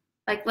now.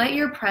 Let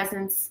your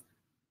presence,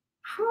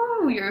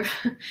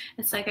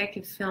 it's like I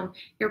could film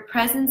your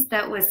presence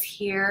that was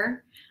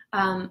here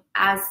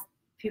as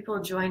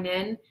people join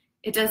in.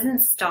 It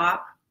doesn't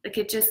stop.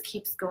 It just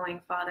keeps going,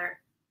 Father.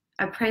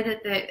 I pray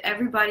that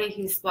everybody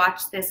who's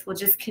watched this will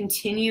just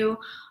continue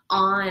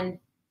on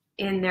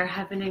in their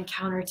heaven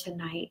encounter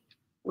tonight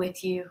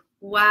with you.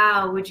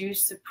 Wow, would you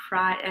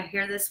surprise, I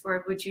hear this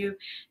word, would you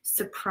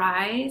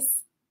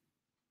surprise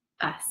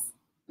us?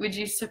 Would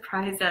you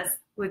surprise us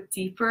with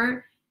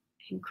deeper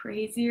and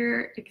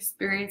crazier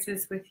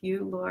experiences with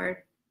you, Lord?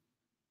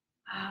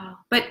 Wow.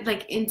 But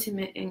like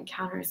intimate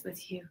encounters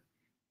with you.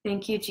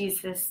 Thank you,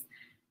 Jesus.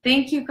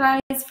 Thank you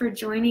guys for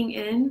joining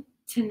in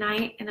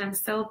tonight, and I'm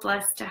so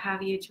blessed to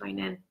have you join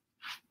in.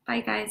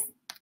 Bye, guys.